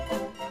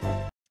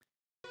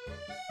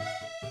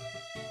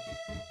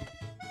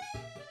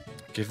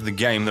 Give the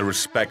game the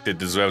respect it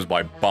deserves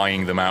by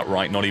buying them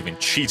outright, not even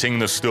cheating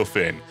the stuff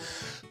in.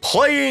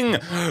 Playing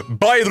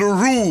by the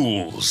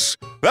rules.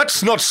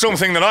 That's not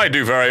something that I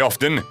do very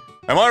often.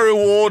 And my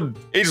reward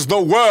is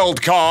the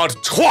world card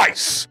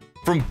twice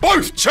from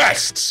both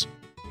chests.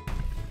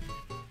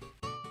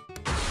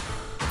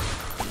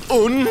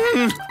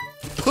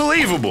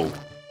 Unbelievable.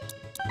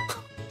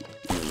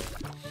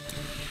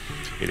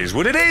 It is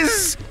what it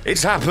is.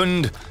 It's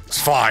happened.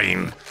 It's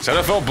fine. Said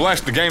I felt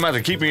blessed the game had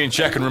to keep me in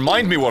check and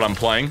remind me what I'm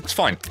playing. It's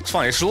fine. It's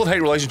fine. It's a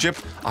love-hate relationship.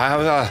 I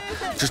have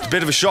just a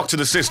bit of a shock to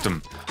the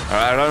system.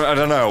 I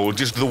don't know.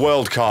 Just the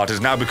world card has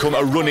now become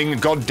a running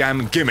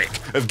goddamn gimmick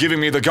of giving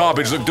me the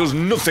garbage that does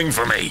nothing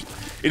for me.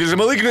 It is a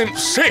malignant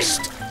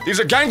cyst. It is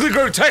a gangly,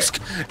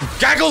 grotesque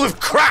gaggle of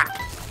crap.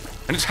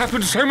 And it's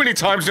happened so many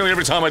times nearly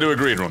every time I do a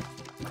greed run.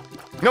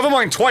 Never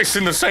mind twice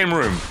in the same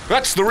room.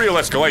 That's the real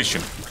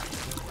escalation.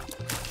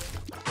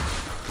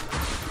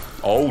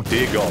 Oh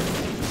dear God.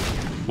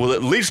 Well,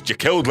 at least you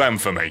killed them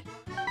for me.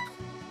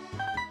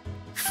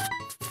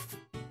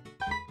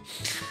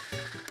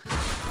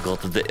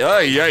 Got the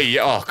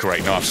yeah. Oh,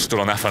 great. No, I've stood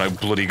on that for no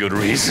bloody good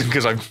reason,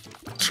 because I've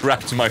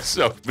trapped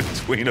myself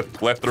between a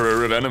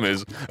plethora of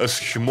enemies. A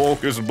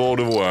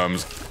smorgasbord of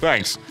worms.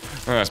 Thanks.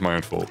 Oh, that's my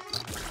own fault.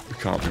 I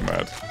can't be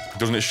mad.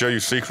 Doesn't it show you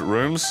secret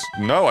rooms?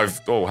 No,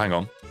 oh, hang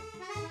on.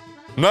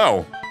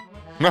 No.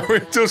 No,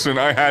 it doesn't.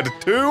 I had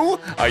two.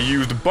 I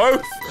used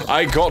both.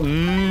 I got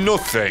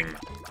nothing.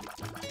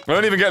 I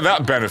don't even get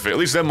that benefit. At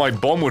least then my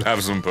bomb would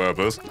have some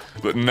purpose.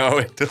 But no,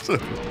 it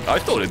doesn't. I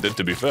thought it did,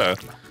 to be fair.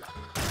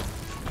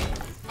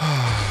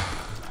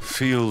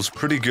 Feels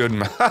pretty good,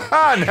 man.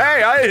 And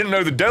hey, I didn't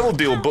know the devil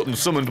deal button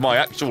summoned my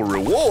actual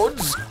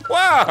rewards.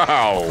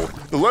 Wow!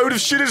 The load of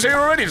shit is here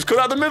already. Just cut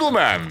out the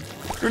middleman.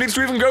 Who needs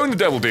to even go in the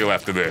devil deal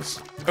after this?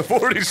 I've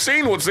already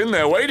seen what's in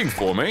there waiting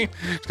for me.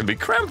 It's gonna be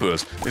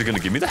Krampus. He's gonna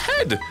give me the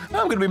head.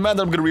 I'm gonna be mad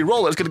that I'm gonna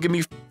re-roll it. It's gonna give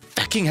me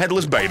fucking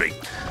headless baby.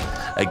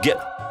 I get...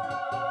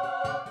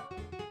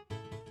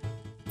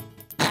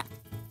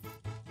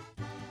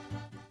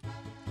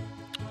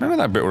 Remember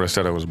that bit where I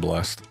said I was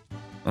blessed?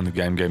 And the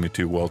game gave me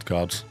 2 world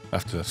cards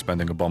after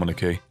spending a bomb and a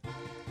key.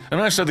 And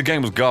I said the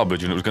game was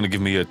garbage and it was going to give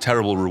me a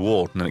terrible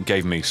reward, and then it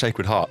gave me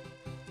Sacred Heart.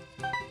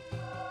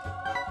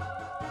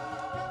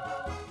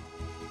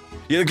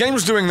 Yeah, the game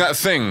was doing that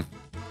thing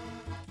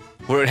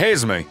where it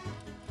hears me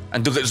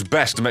and does its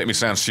best to make me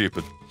sound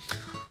stupid.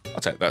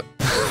 I'll take that.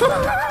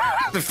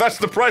 If that's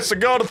the price I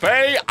gotta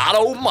pay, I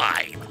don't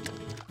mind.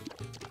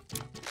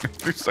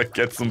 At least I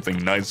get something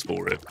nice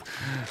for it.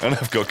 And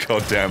I've got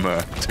goddamn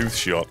tooth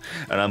shot,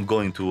 and I'm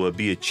going to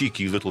be a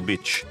cheeky little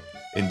bitch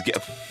and get...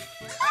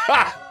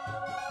 Ha!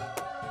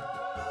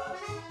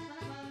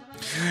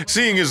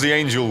 Seeing as the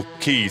angel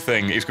key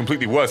thing is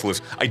completely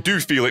worthless, I do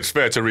feel it's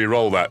fair to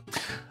re-roll that.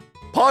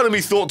 Part of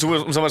me thought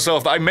to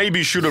myself that I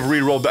maybe should have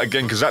re-rolled that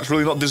again because that's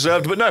really not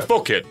deserved, but no,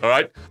 fuck it,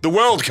 alright? The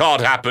world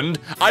card happened,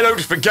 I don't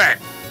forget!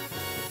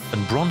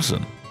 And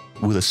Bronson,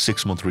 with a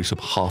 6-month resub,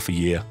 half a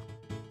year.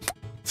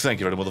 Thank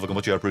you very motherfucking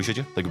much, I appreciate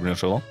you. Thank you for being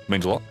so long,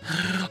 means a lot.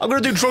 I'm gonna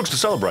do drugs to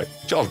celebrate.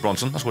 Charles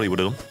Bronson, that's what he would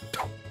have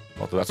done.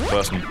 Not that that's a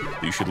person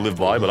that you should live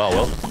by, but oh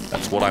well,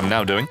 that's what I'm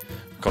now doing.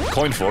 Got a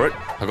coin for it,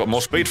 I got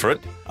more speed for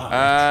it,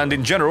 and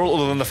in general,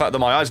 other than the fact that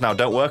my eyes now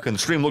don't work and the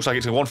stream looks like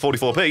it's in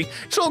 144p,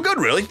 it's all good,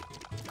 really.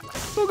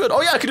 All good.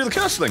 Oh yeah, I can do the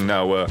curse thing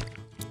now.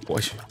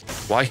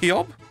 Why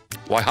Hiob?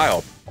 Why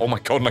Hiob? Oh my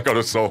god, and I got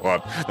it so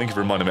hard. Thank you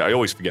for reminding me. I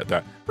always forget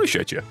that.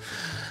 Appreciate you.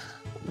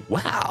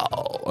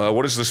 Wow.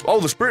 What is this? Oh,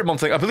 the Spirit Bomb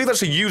thing. I believe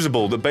that's a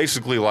usable that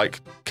basically,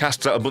 like,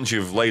 casts out a bunch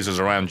of lasers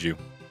around you.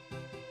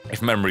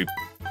 If memory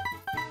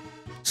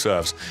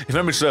serves. If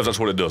memory serves, that's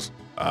what it does.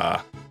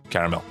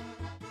 caramel.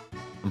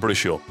 I'm pretty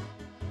sure.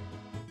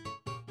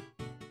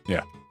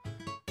 Yeah.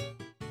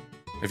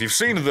 If you've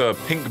seen the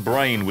pink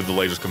brain with the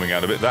lasers coming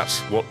out of it, that's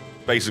what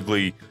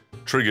basically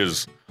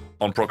triggers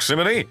on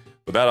proximity.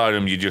 With that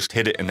item, you just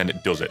hit it and then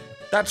it does it.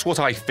 That's what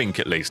I think,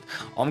 at least.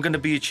 I'm going to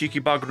be a cheeky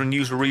bugger and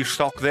use a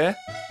restock there.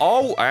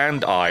 Oh,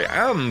 and I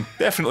am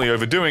definitely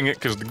overdoing it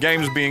because the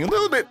game's being a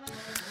little bit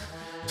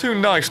too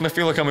nice and I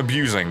feel like I'm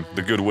abusing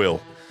the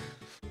goodwill.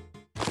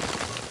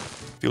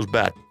 Feels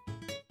bad.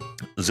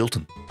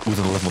 Zilton, with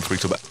an 11-month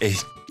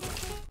resub.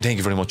 Thank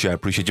you very much, I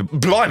appreciate you.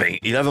 Blimey,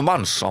 11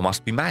 months. I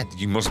must be mad.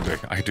 You must be.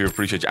 I do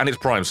appreciate you. And it's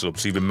Prime sub,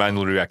 so you've been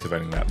manually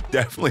reactivating that.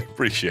 Definitely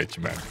appreciate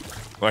you, man.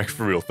 Like,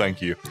 for real,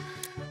 thank you.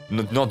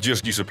 Not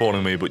just you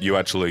supporting me, but you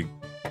actually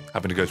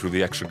having to go through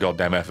the extra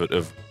goddamn effort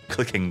of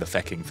clicking the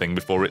fecking thing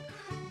before it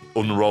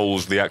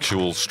unrolls the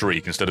actual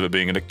streak instead of it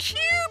being an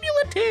accumulative.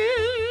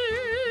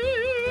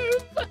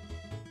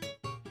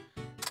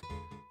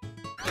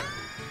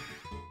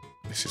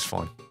 This is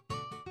fine.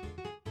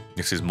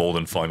 This is more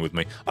than fine with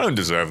me. I don't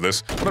deserve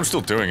this, but I'm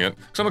still doing it,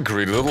 because I'm a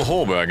greedy little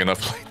whorebag and I've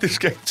played this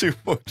game too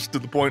much to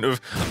the point of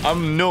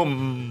I'm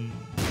numb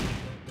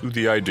to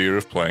the idea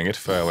of playing it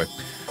fairly.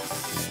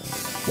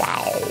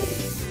 Wow.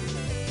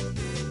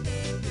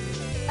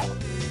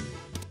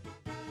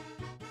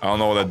 I don't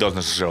know what that does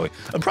necessarily.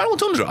 And Primal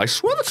Tundra, I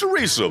swear that's a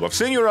resub. I've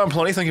seen you around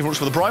plenty. Thank you very much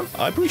for the Prime.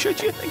 I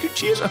appreciate you. Thank you.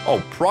 Cheers.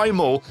 Oh,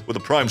 Primal with a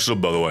Prime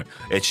sub, by the way.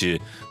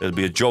 There'll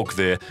be a joke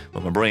there,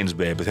 but my brain's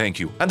bad, but thank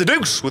you. And the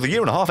Dukes with a 1.5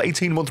 year,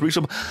 18-month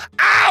resub.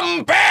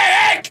 I'm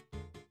big!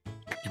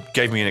 You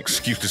gave me an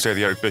excuse to say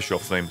the Eric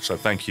Bischoff theme, so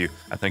thank you.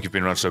 And thank you for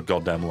being around so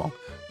goddamn long.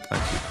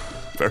 Thank you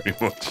very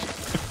much.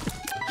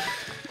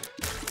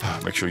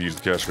 Make sure you use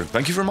the cursor.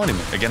 Thank you for reminding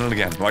me again and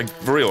again. Like,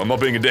 for real, I'm not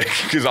being a dick,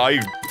 because I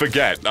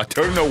forget. I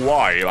don't know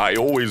why. I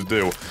always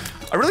do.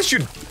 I really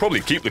should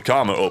probably keep the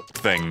karma up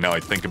thing now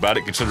I think about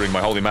it, considering my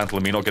holy mantle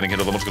and me not getting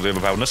hit other much because of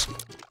overpoweredness.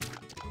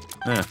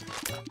 Yeah.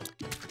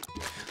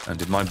 And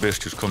did my bitch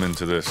just come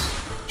into this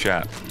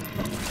chat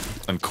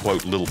and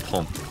quote Lil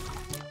Pump?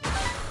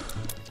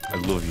 I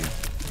love you.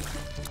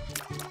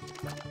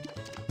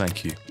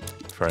 Thank you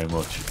very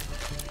much.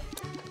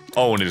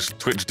 Oh, and is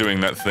Twitch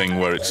doing that thing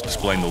where it's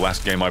displaying the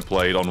last game I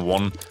played on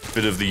one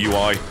bit of the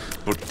UI,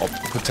 but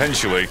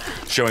potentially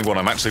showing what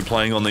I'm actually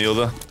playing on the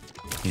other?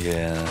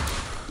 Yeah.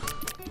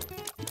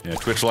 Yeah,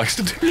 Twitch likes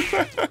to do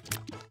that.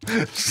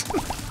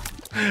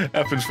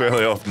 Happens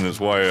fairly often, that's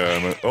why,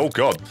 oh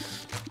god.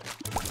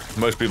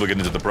 Most people get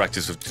into the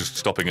practice of just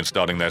stopping and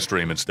starting their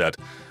stream instead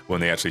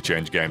when they actually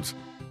change games.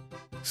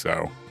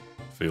 So,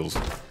 feels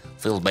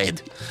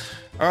bad.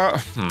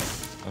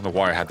 I don't know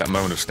why I had that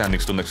moment of standing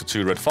still next to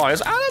 2 red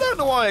fires, and I don't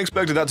know why I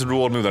expected that to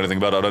reward me with anything,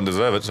 but I don't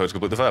deserve it, so it's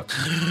completely fair.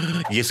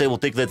 Yes, I will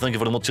take that, thank you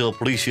very much, I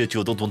appreciate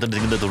you, I don't want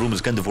anything in the room, is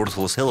kind of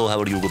worthless. Hello,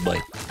 how are you,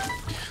 goodbye.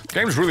 The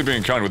game's really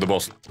being kind with the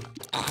boss.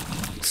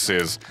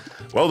 Says,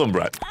 well done,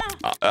 Brett.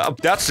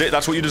 That's it,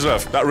 that's what you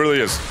deserve, that really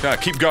is. Yeah,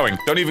 keep going,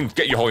 don't even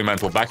get your holy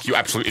mantle back, you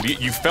absolute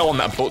idiot. You fell on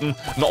that button,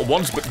 not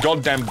once, but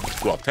goddamn,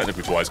 well,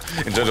 technically twice,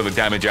 in terms of the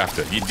damage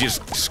after. You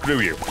just,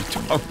 screw you,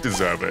 you don't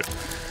deserve it.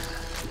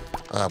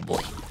 Oh boy.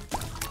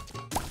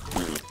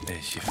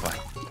 Is she fine?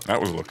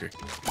 That was lucky.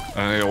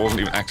 I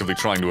wasn't even actively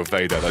trying to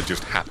evade that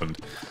just happened.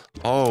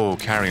 Oh,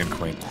 Carrion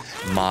Queen.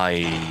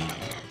 My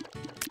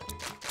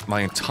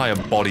entire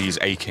body is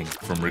aching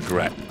from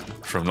regret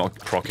from not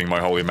proccing my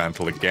holy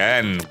mantle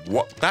again.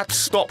 What? That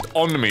stopped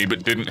on me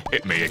but didn't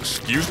hit me.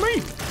 Excuse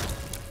me?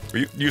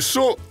 You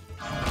saw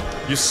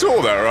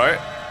that, right?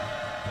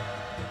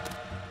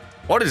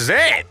 What is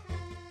that?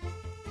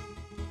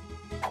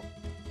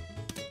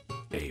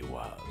 He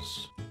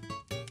was.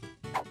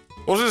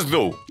 What's this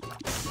do?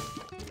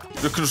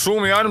 To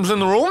consume the items in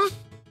the room?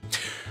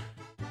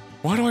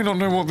 Why do I not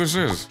know what this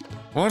is?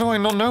 Why do I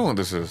not know what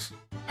this is?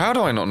 How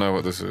do I not know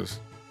what this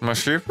is? Am I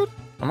stupid?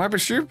 I might be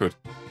stupid.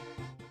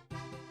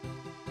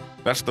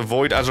 That's the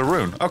void as a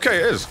rune. Okay,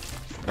 it is.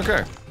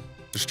 Okay.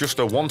 It's just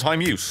a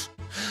one-time use.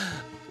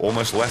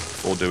 Almost left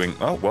for doing...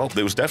 Oh, well,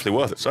 it was definitely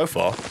worth it so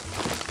far.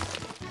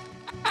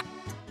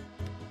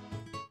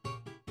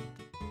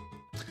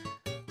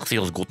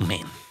 Feels good,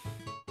 man.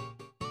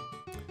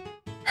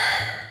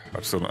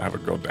 I still don't have a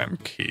goddamn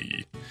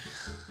key.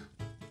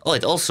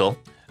 Alright, also,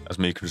 as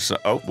Mika was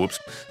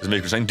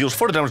saying, deals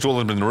 40 damage to all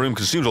of them in the room,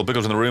 consumes all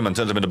pickles in the room, and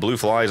turns them into blue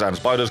flies and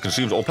spiders,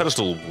 consumes all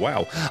pedestal,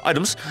 wow,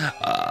 items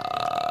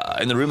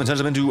in the room and turns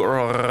them into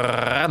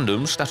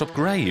random stat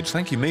upgrades.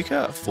 Thank you,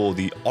 Mika, for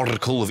the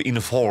Oracle of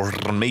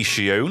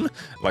Information.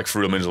 Like,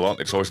 for real means a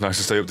lot. It's always nice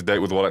to stay up to date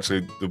with what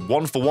actually, the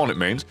one-for-one it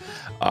means.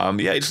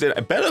 Yeah, it's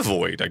a better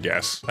void, I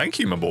guess. Thank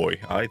you, my boy.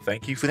 I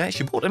thank you for that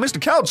support. And Mr.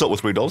 Cowd's up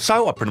with $3,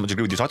 so I pretty much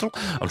agree with your title.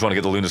 I'm trying to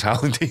get the Luna's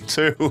Howling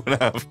D2, and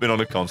I've been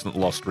on a constant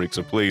loss streak,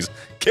 so please,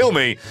 kill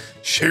me,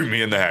 shoot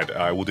me in the head.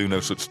 I will do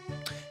no such...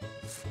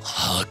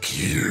 Fuck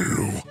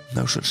you.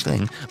 No such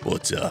thing,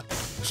 but,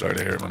 sorry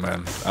to hear it, my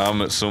man.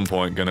 I'm at some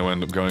point gonna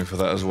end up going for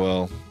that as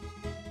well.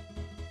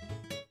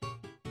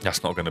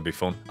 That's not gonna be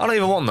fun. I don't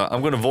even want that.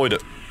 I'm gonna avoid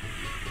it.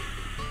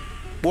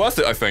 Worth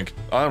it, I think.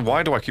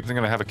 Why do I keep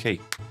thinking I have a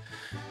key?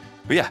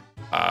 But yeah,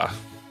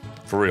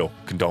 For real,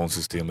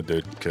 condolences to you, my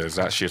dude, because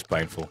that shit's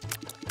painful.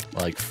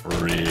 Like, for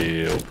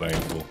real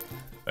painful.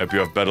 Hope you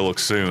have better luck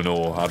soon,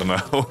 or, I don't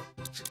know,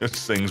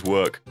 just things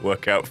work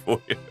out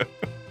for you.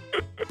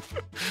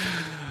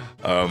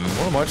 What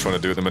am I trying to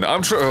do at the minute?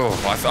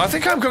 I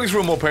think I'm going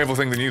through a more painful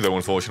thing than you, though,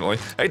 unfortunately.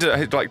 I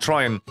hate to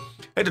try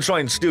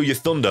and steal your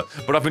thunder,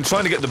 but I've been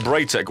trying to get the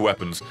Braytech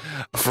weapons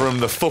from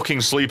the fucking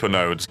sleeper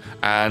nodes,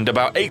 and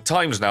about 8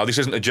 times now, this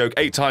isn't a joke,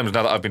 8 times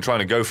now that I've been trying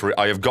to go for it,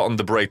 I have gotten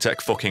the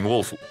Braytech fucking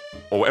wolf,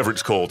 or whatever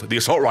it's called, the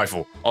assault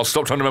rifle. I'll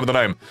stop trying to remember the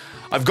name.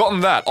 I've gotten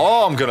that.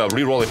 Oh, I'm gonna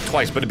re-roll it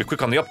twice, better be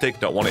quick on the uptake,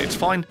 don't want it, it's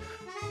fine.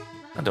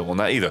 I don't want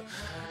that either.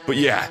 But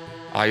yeah,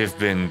 I have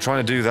been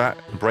trying to do that,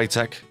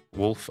 Braytech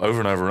wolf, over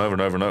and over and over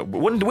and over and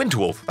over. Winter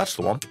wolf, that's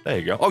the one. There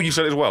you go. Oh, you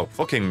said it as well.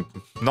 Fucking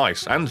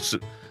nice. And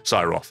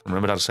Cyroth.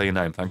 Remembered how to say your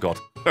name, thank God.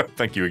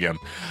 Thank you again.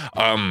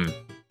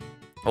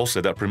 All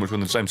said that pretty much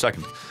within the same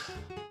second.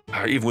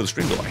 Even with a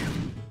stream delay.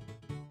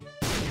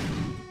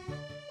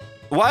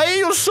 Why are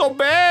you so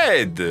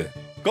bad?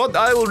 God,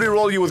 I will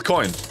re-roll you with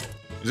coins.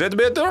 Is that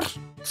better?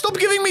 Stop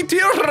giving me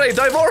tear rate,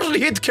 I've already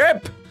hit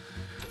cap!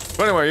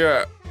 But anyway,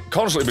 yeah,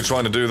 constantly been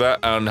trying to do that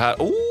and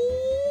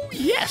ooh,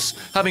 yes!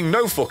 Having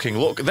no fucking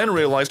luck, then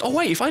realized, oh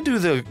wait, if I do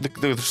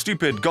the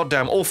stupid,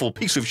 goddamn, awful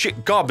piece of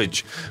shit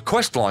garbage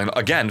quest line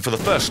again for the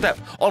first step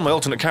on my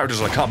alternate characters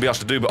that I can't be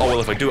asked to do, but oh well,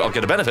 if I do it, I'll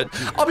get a benefit,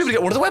 I'll be able to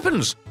get one of the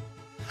weapons!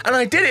 And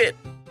I did it!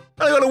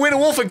 And I got to win a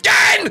wolf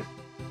again!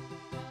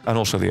 And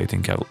also the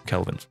 18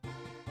 Kelvins.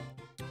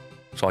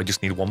 So I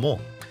just need one more.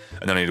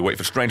 And then I need to wait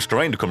for strange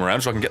terrain to come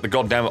around so I can get the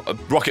goddamn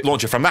rocket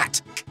launcher from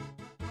that.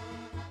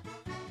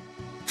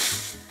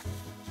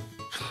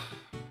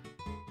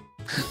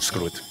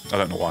 Screw it. I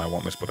don't know why I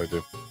want this, but I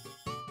do.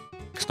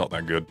 It's not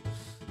that good.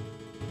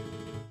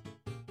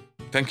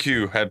 Thank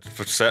you,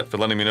 Headset, for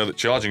letting me know that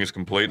charging is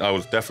complete. I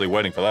was definitely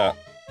waiting for that.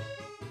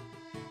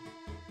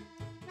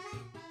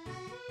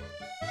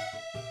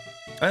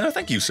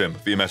 Thank you, Sim,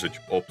 for your message.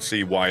 Or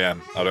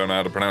CYM. I don't know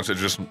how to pronounce it,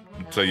 just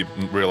so you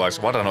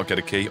realise. Why did I not get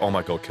a key? Oh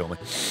my God, kill me.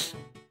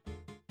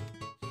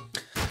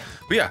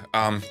 But yeah,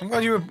 I'm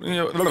glad you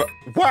know,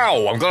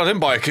 wow, I'm glad I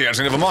didn't buy a key,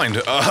 actually, never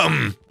mind.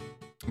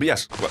 But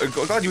yes, I'm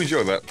glad you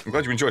enjoyed that. I'm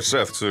glad you enjoyed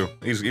Seth, too.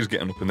 He's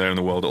getting up in there in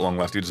the world at long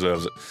last, he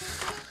deserves it.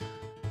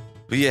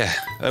 But yeah,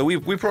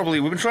 we've been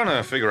trying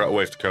to figure out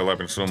ways to collab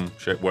in some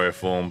shape, way, or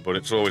form, but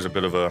it's always a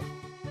bit of a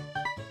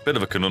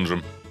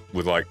conundrum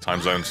with, like, time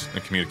zones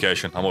and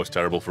communication. I'm always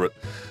terrible for it.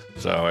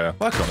 So, yeah,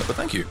 work on it, but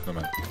thank you, my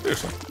man.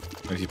 Seriously.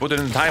 And if you put it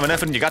in time and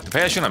effort and you got the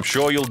passion, I'm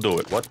sure you'll do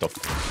it. What the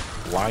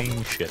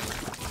flying shit.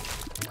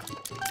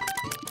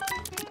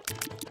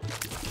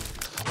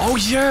 Oh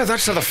yeah,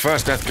 that's how the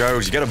first death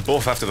goes. You get a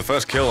buff after the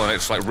first kill and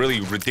it's like really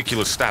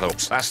ridiculous stat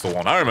ups. That's the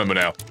one. I remember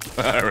now.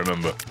 I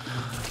remember.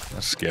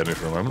 That scared me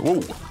for a moment.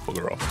 Whoa,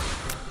 bugger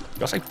off.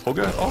 Did I say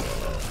bugger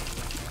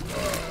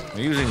off? Are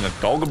you using a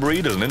dog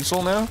breed as an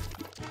insult now?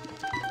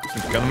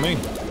 Seems kind of mean.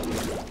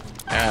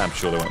 Ah, I'm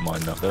sure they won't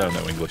mind now. They don't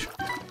know English.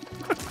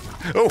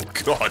 Oh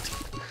God.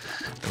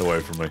 Get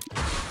away from me.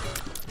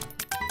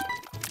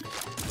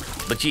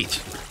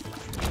 Legit.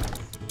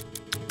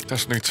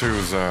 Destiny 2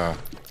 is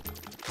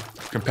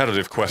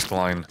competitive quest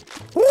line.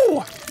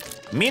 Woo!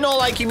 Me no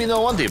likey, me no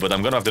wanty, but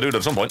I'm gonna have to do it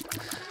at some point.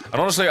 And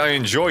honestly, I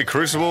enjoy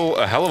Crucible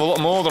a hell of a lot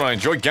more than I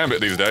enjoy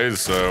Gambit these days,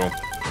 so...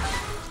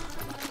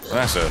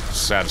 That's a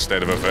sad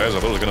state of affairs. I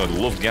thought I was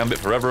gonna love Gambit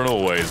forever and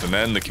always, and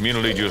then the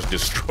community just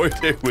destroyed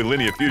it with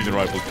linear fusion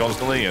rifles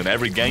constantly, and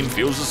every game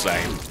feels the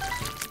same.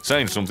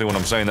 Saying something when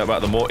I'm saying that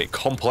about the more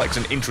complex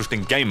and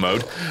interesting game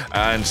mode,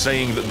 and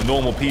saying that the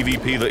normal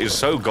PvP that is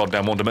so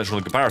goddamn one-dimensional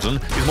in comparison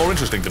is more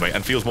interesting to me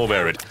and feels more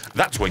varied.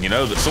 That's when you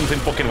know that something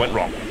fucking went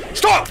wrong.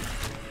 Stop!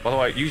 By the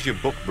way, use your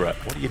book, Brett.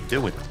 What are you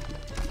doing?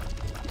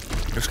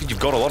 Just because you've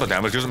got a lot of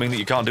damage doesn't mean that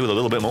you can't do with a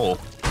little bit more.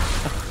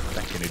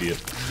 Fucking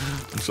idiot.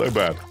 I'm so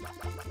bad.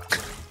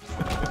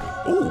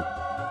 Ooh.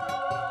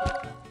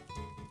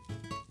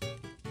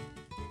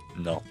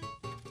 No.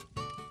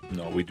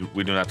 No, we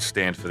do not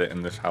stand for that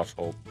in this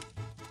household.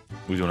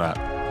 We do not.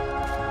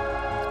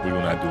 We do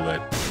not do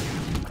that.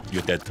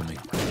 You're dead to me.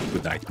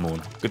 Good night,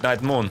 Moon. Good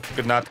night, Moon.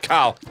 Good night,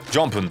 Carl.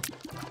 Jumping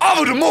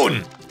over the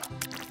moon!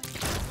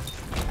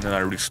 And then I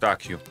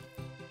restock you.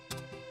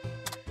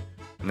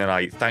 And then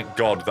I thank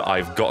God that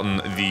I've gotten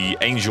the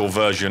angel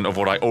version of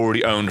what I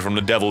already owned from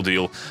the devil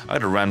deal. I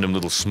had a random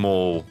little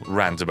small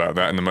rant about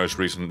that in the most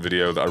recent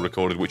video that I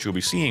recorded, which you'll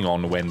be seeing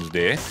on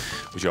Wednesday,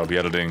 which I'll be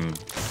editing, I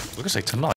was gonna say tonight.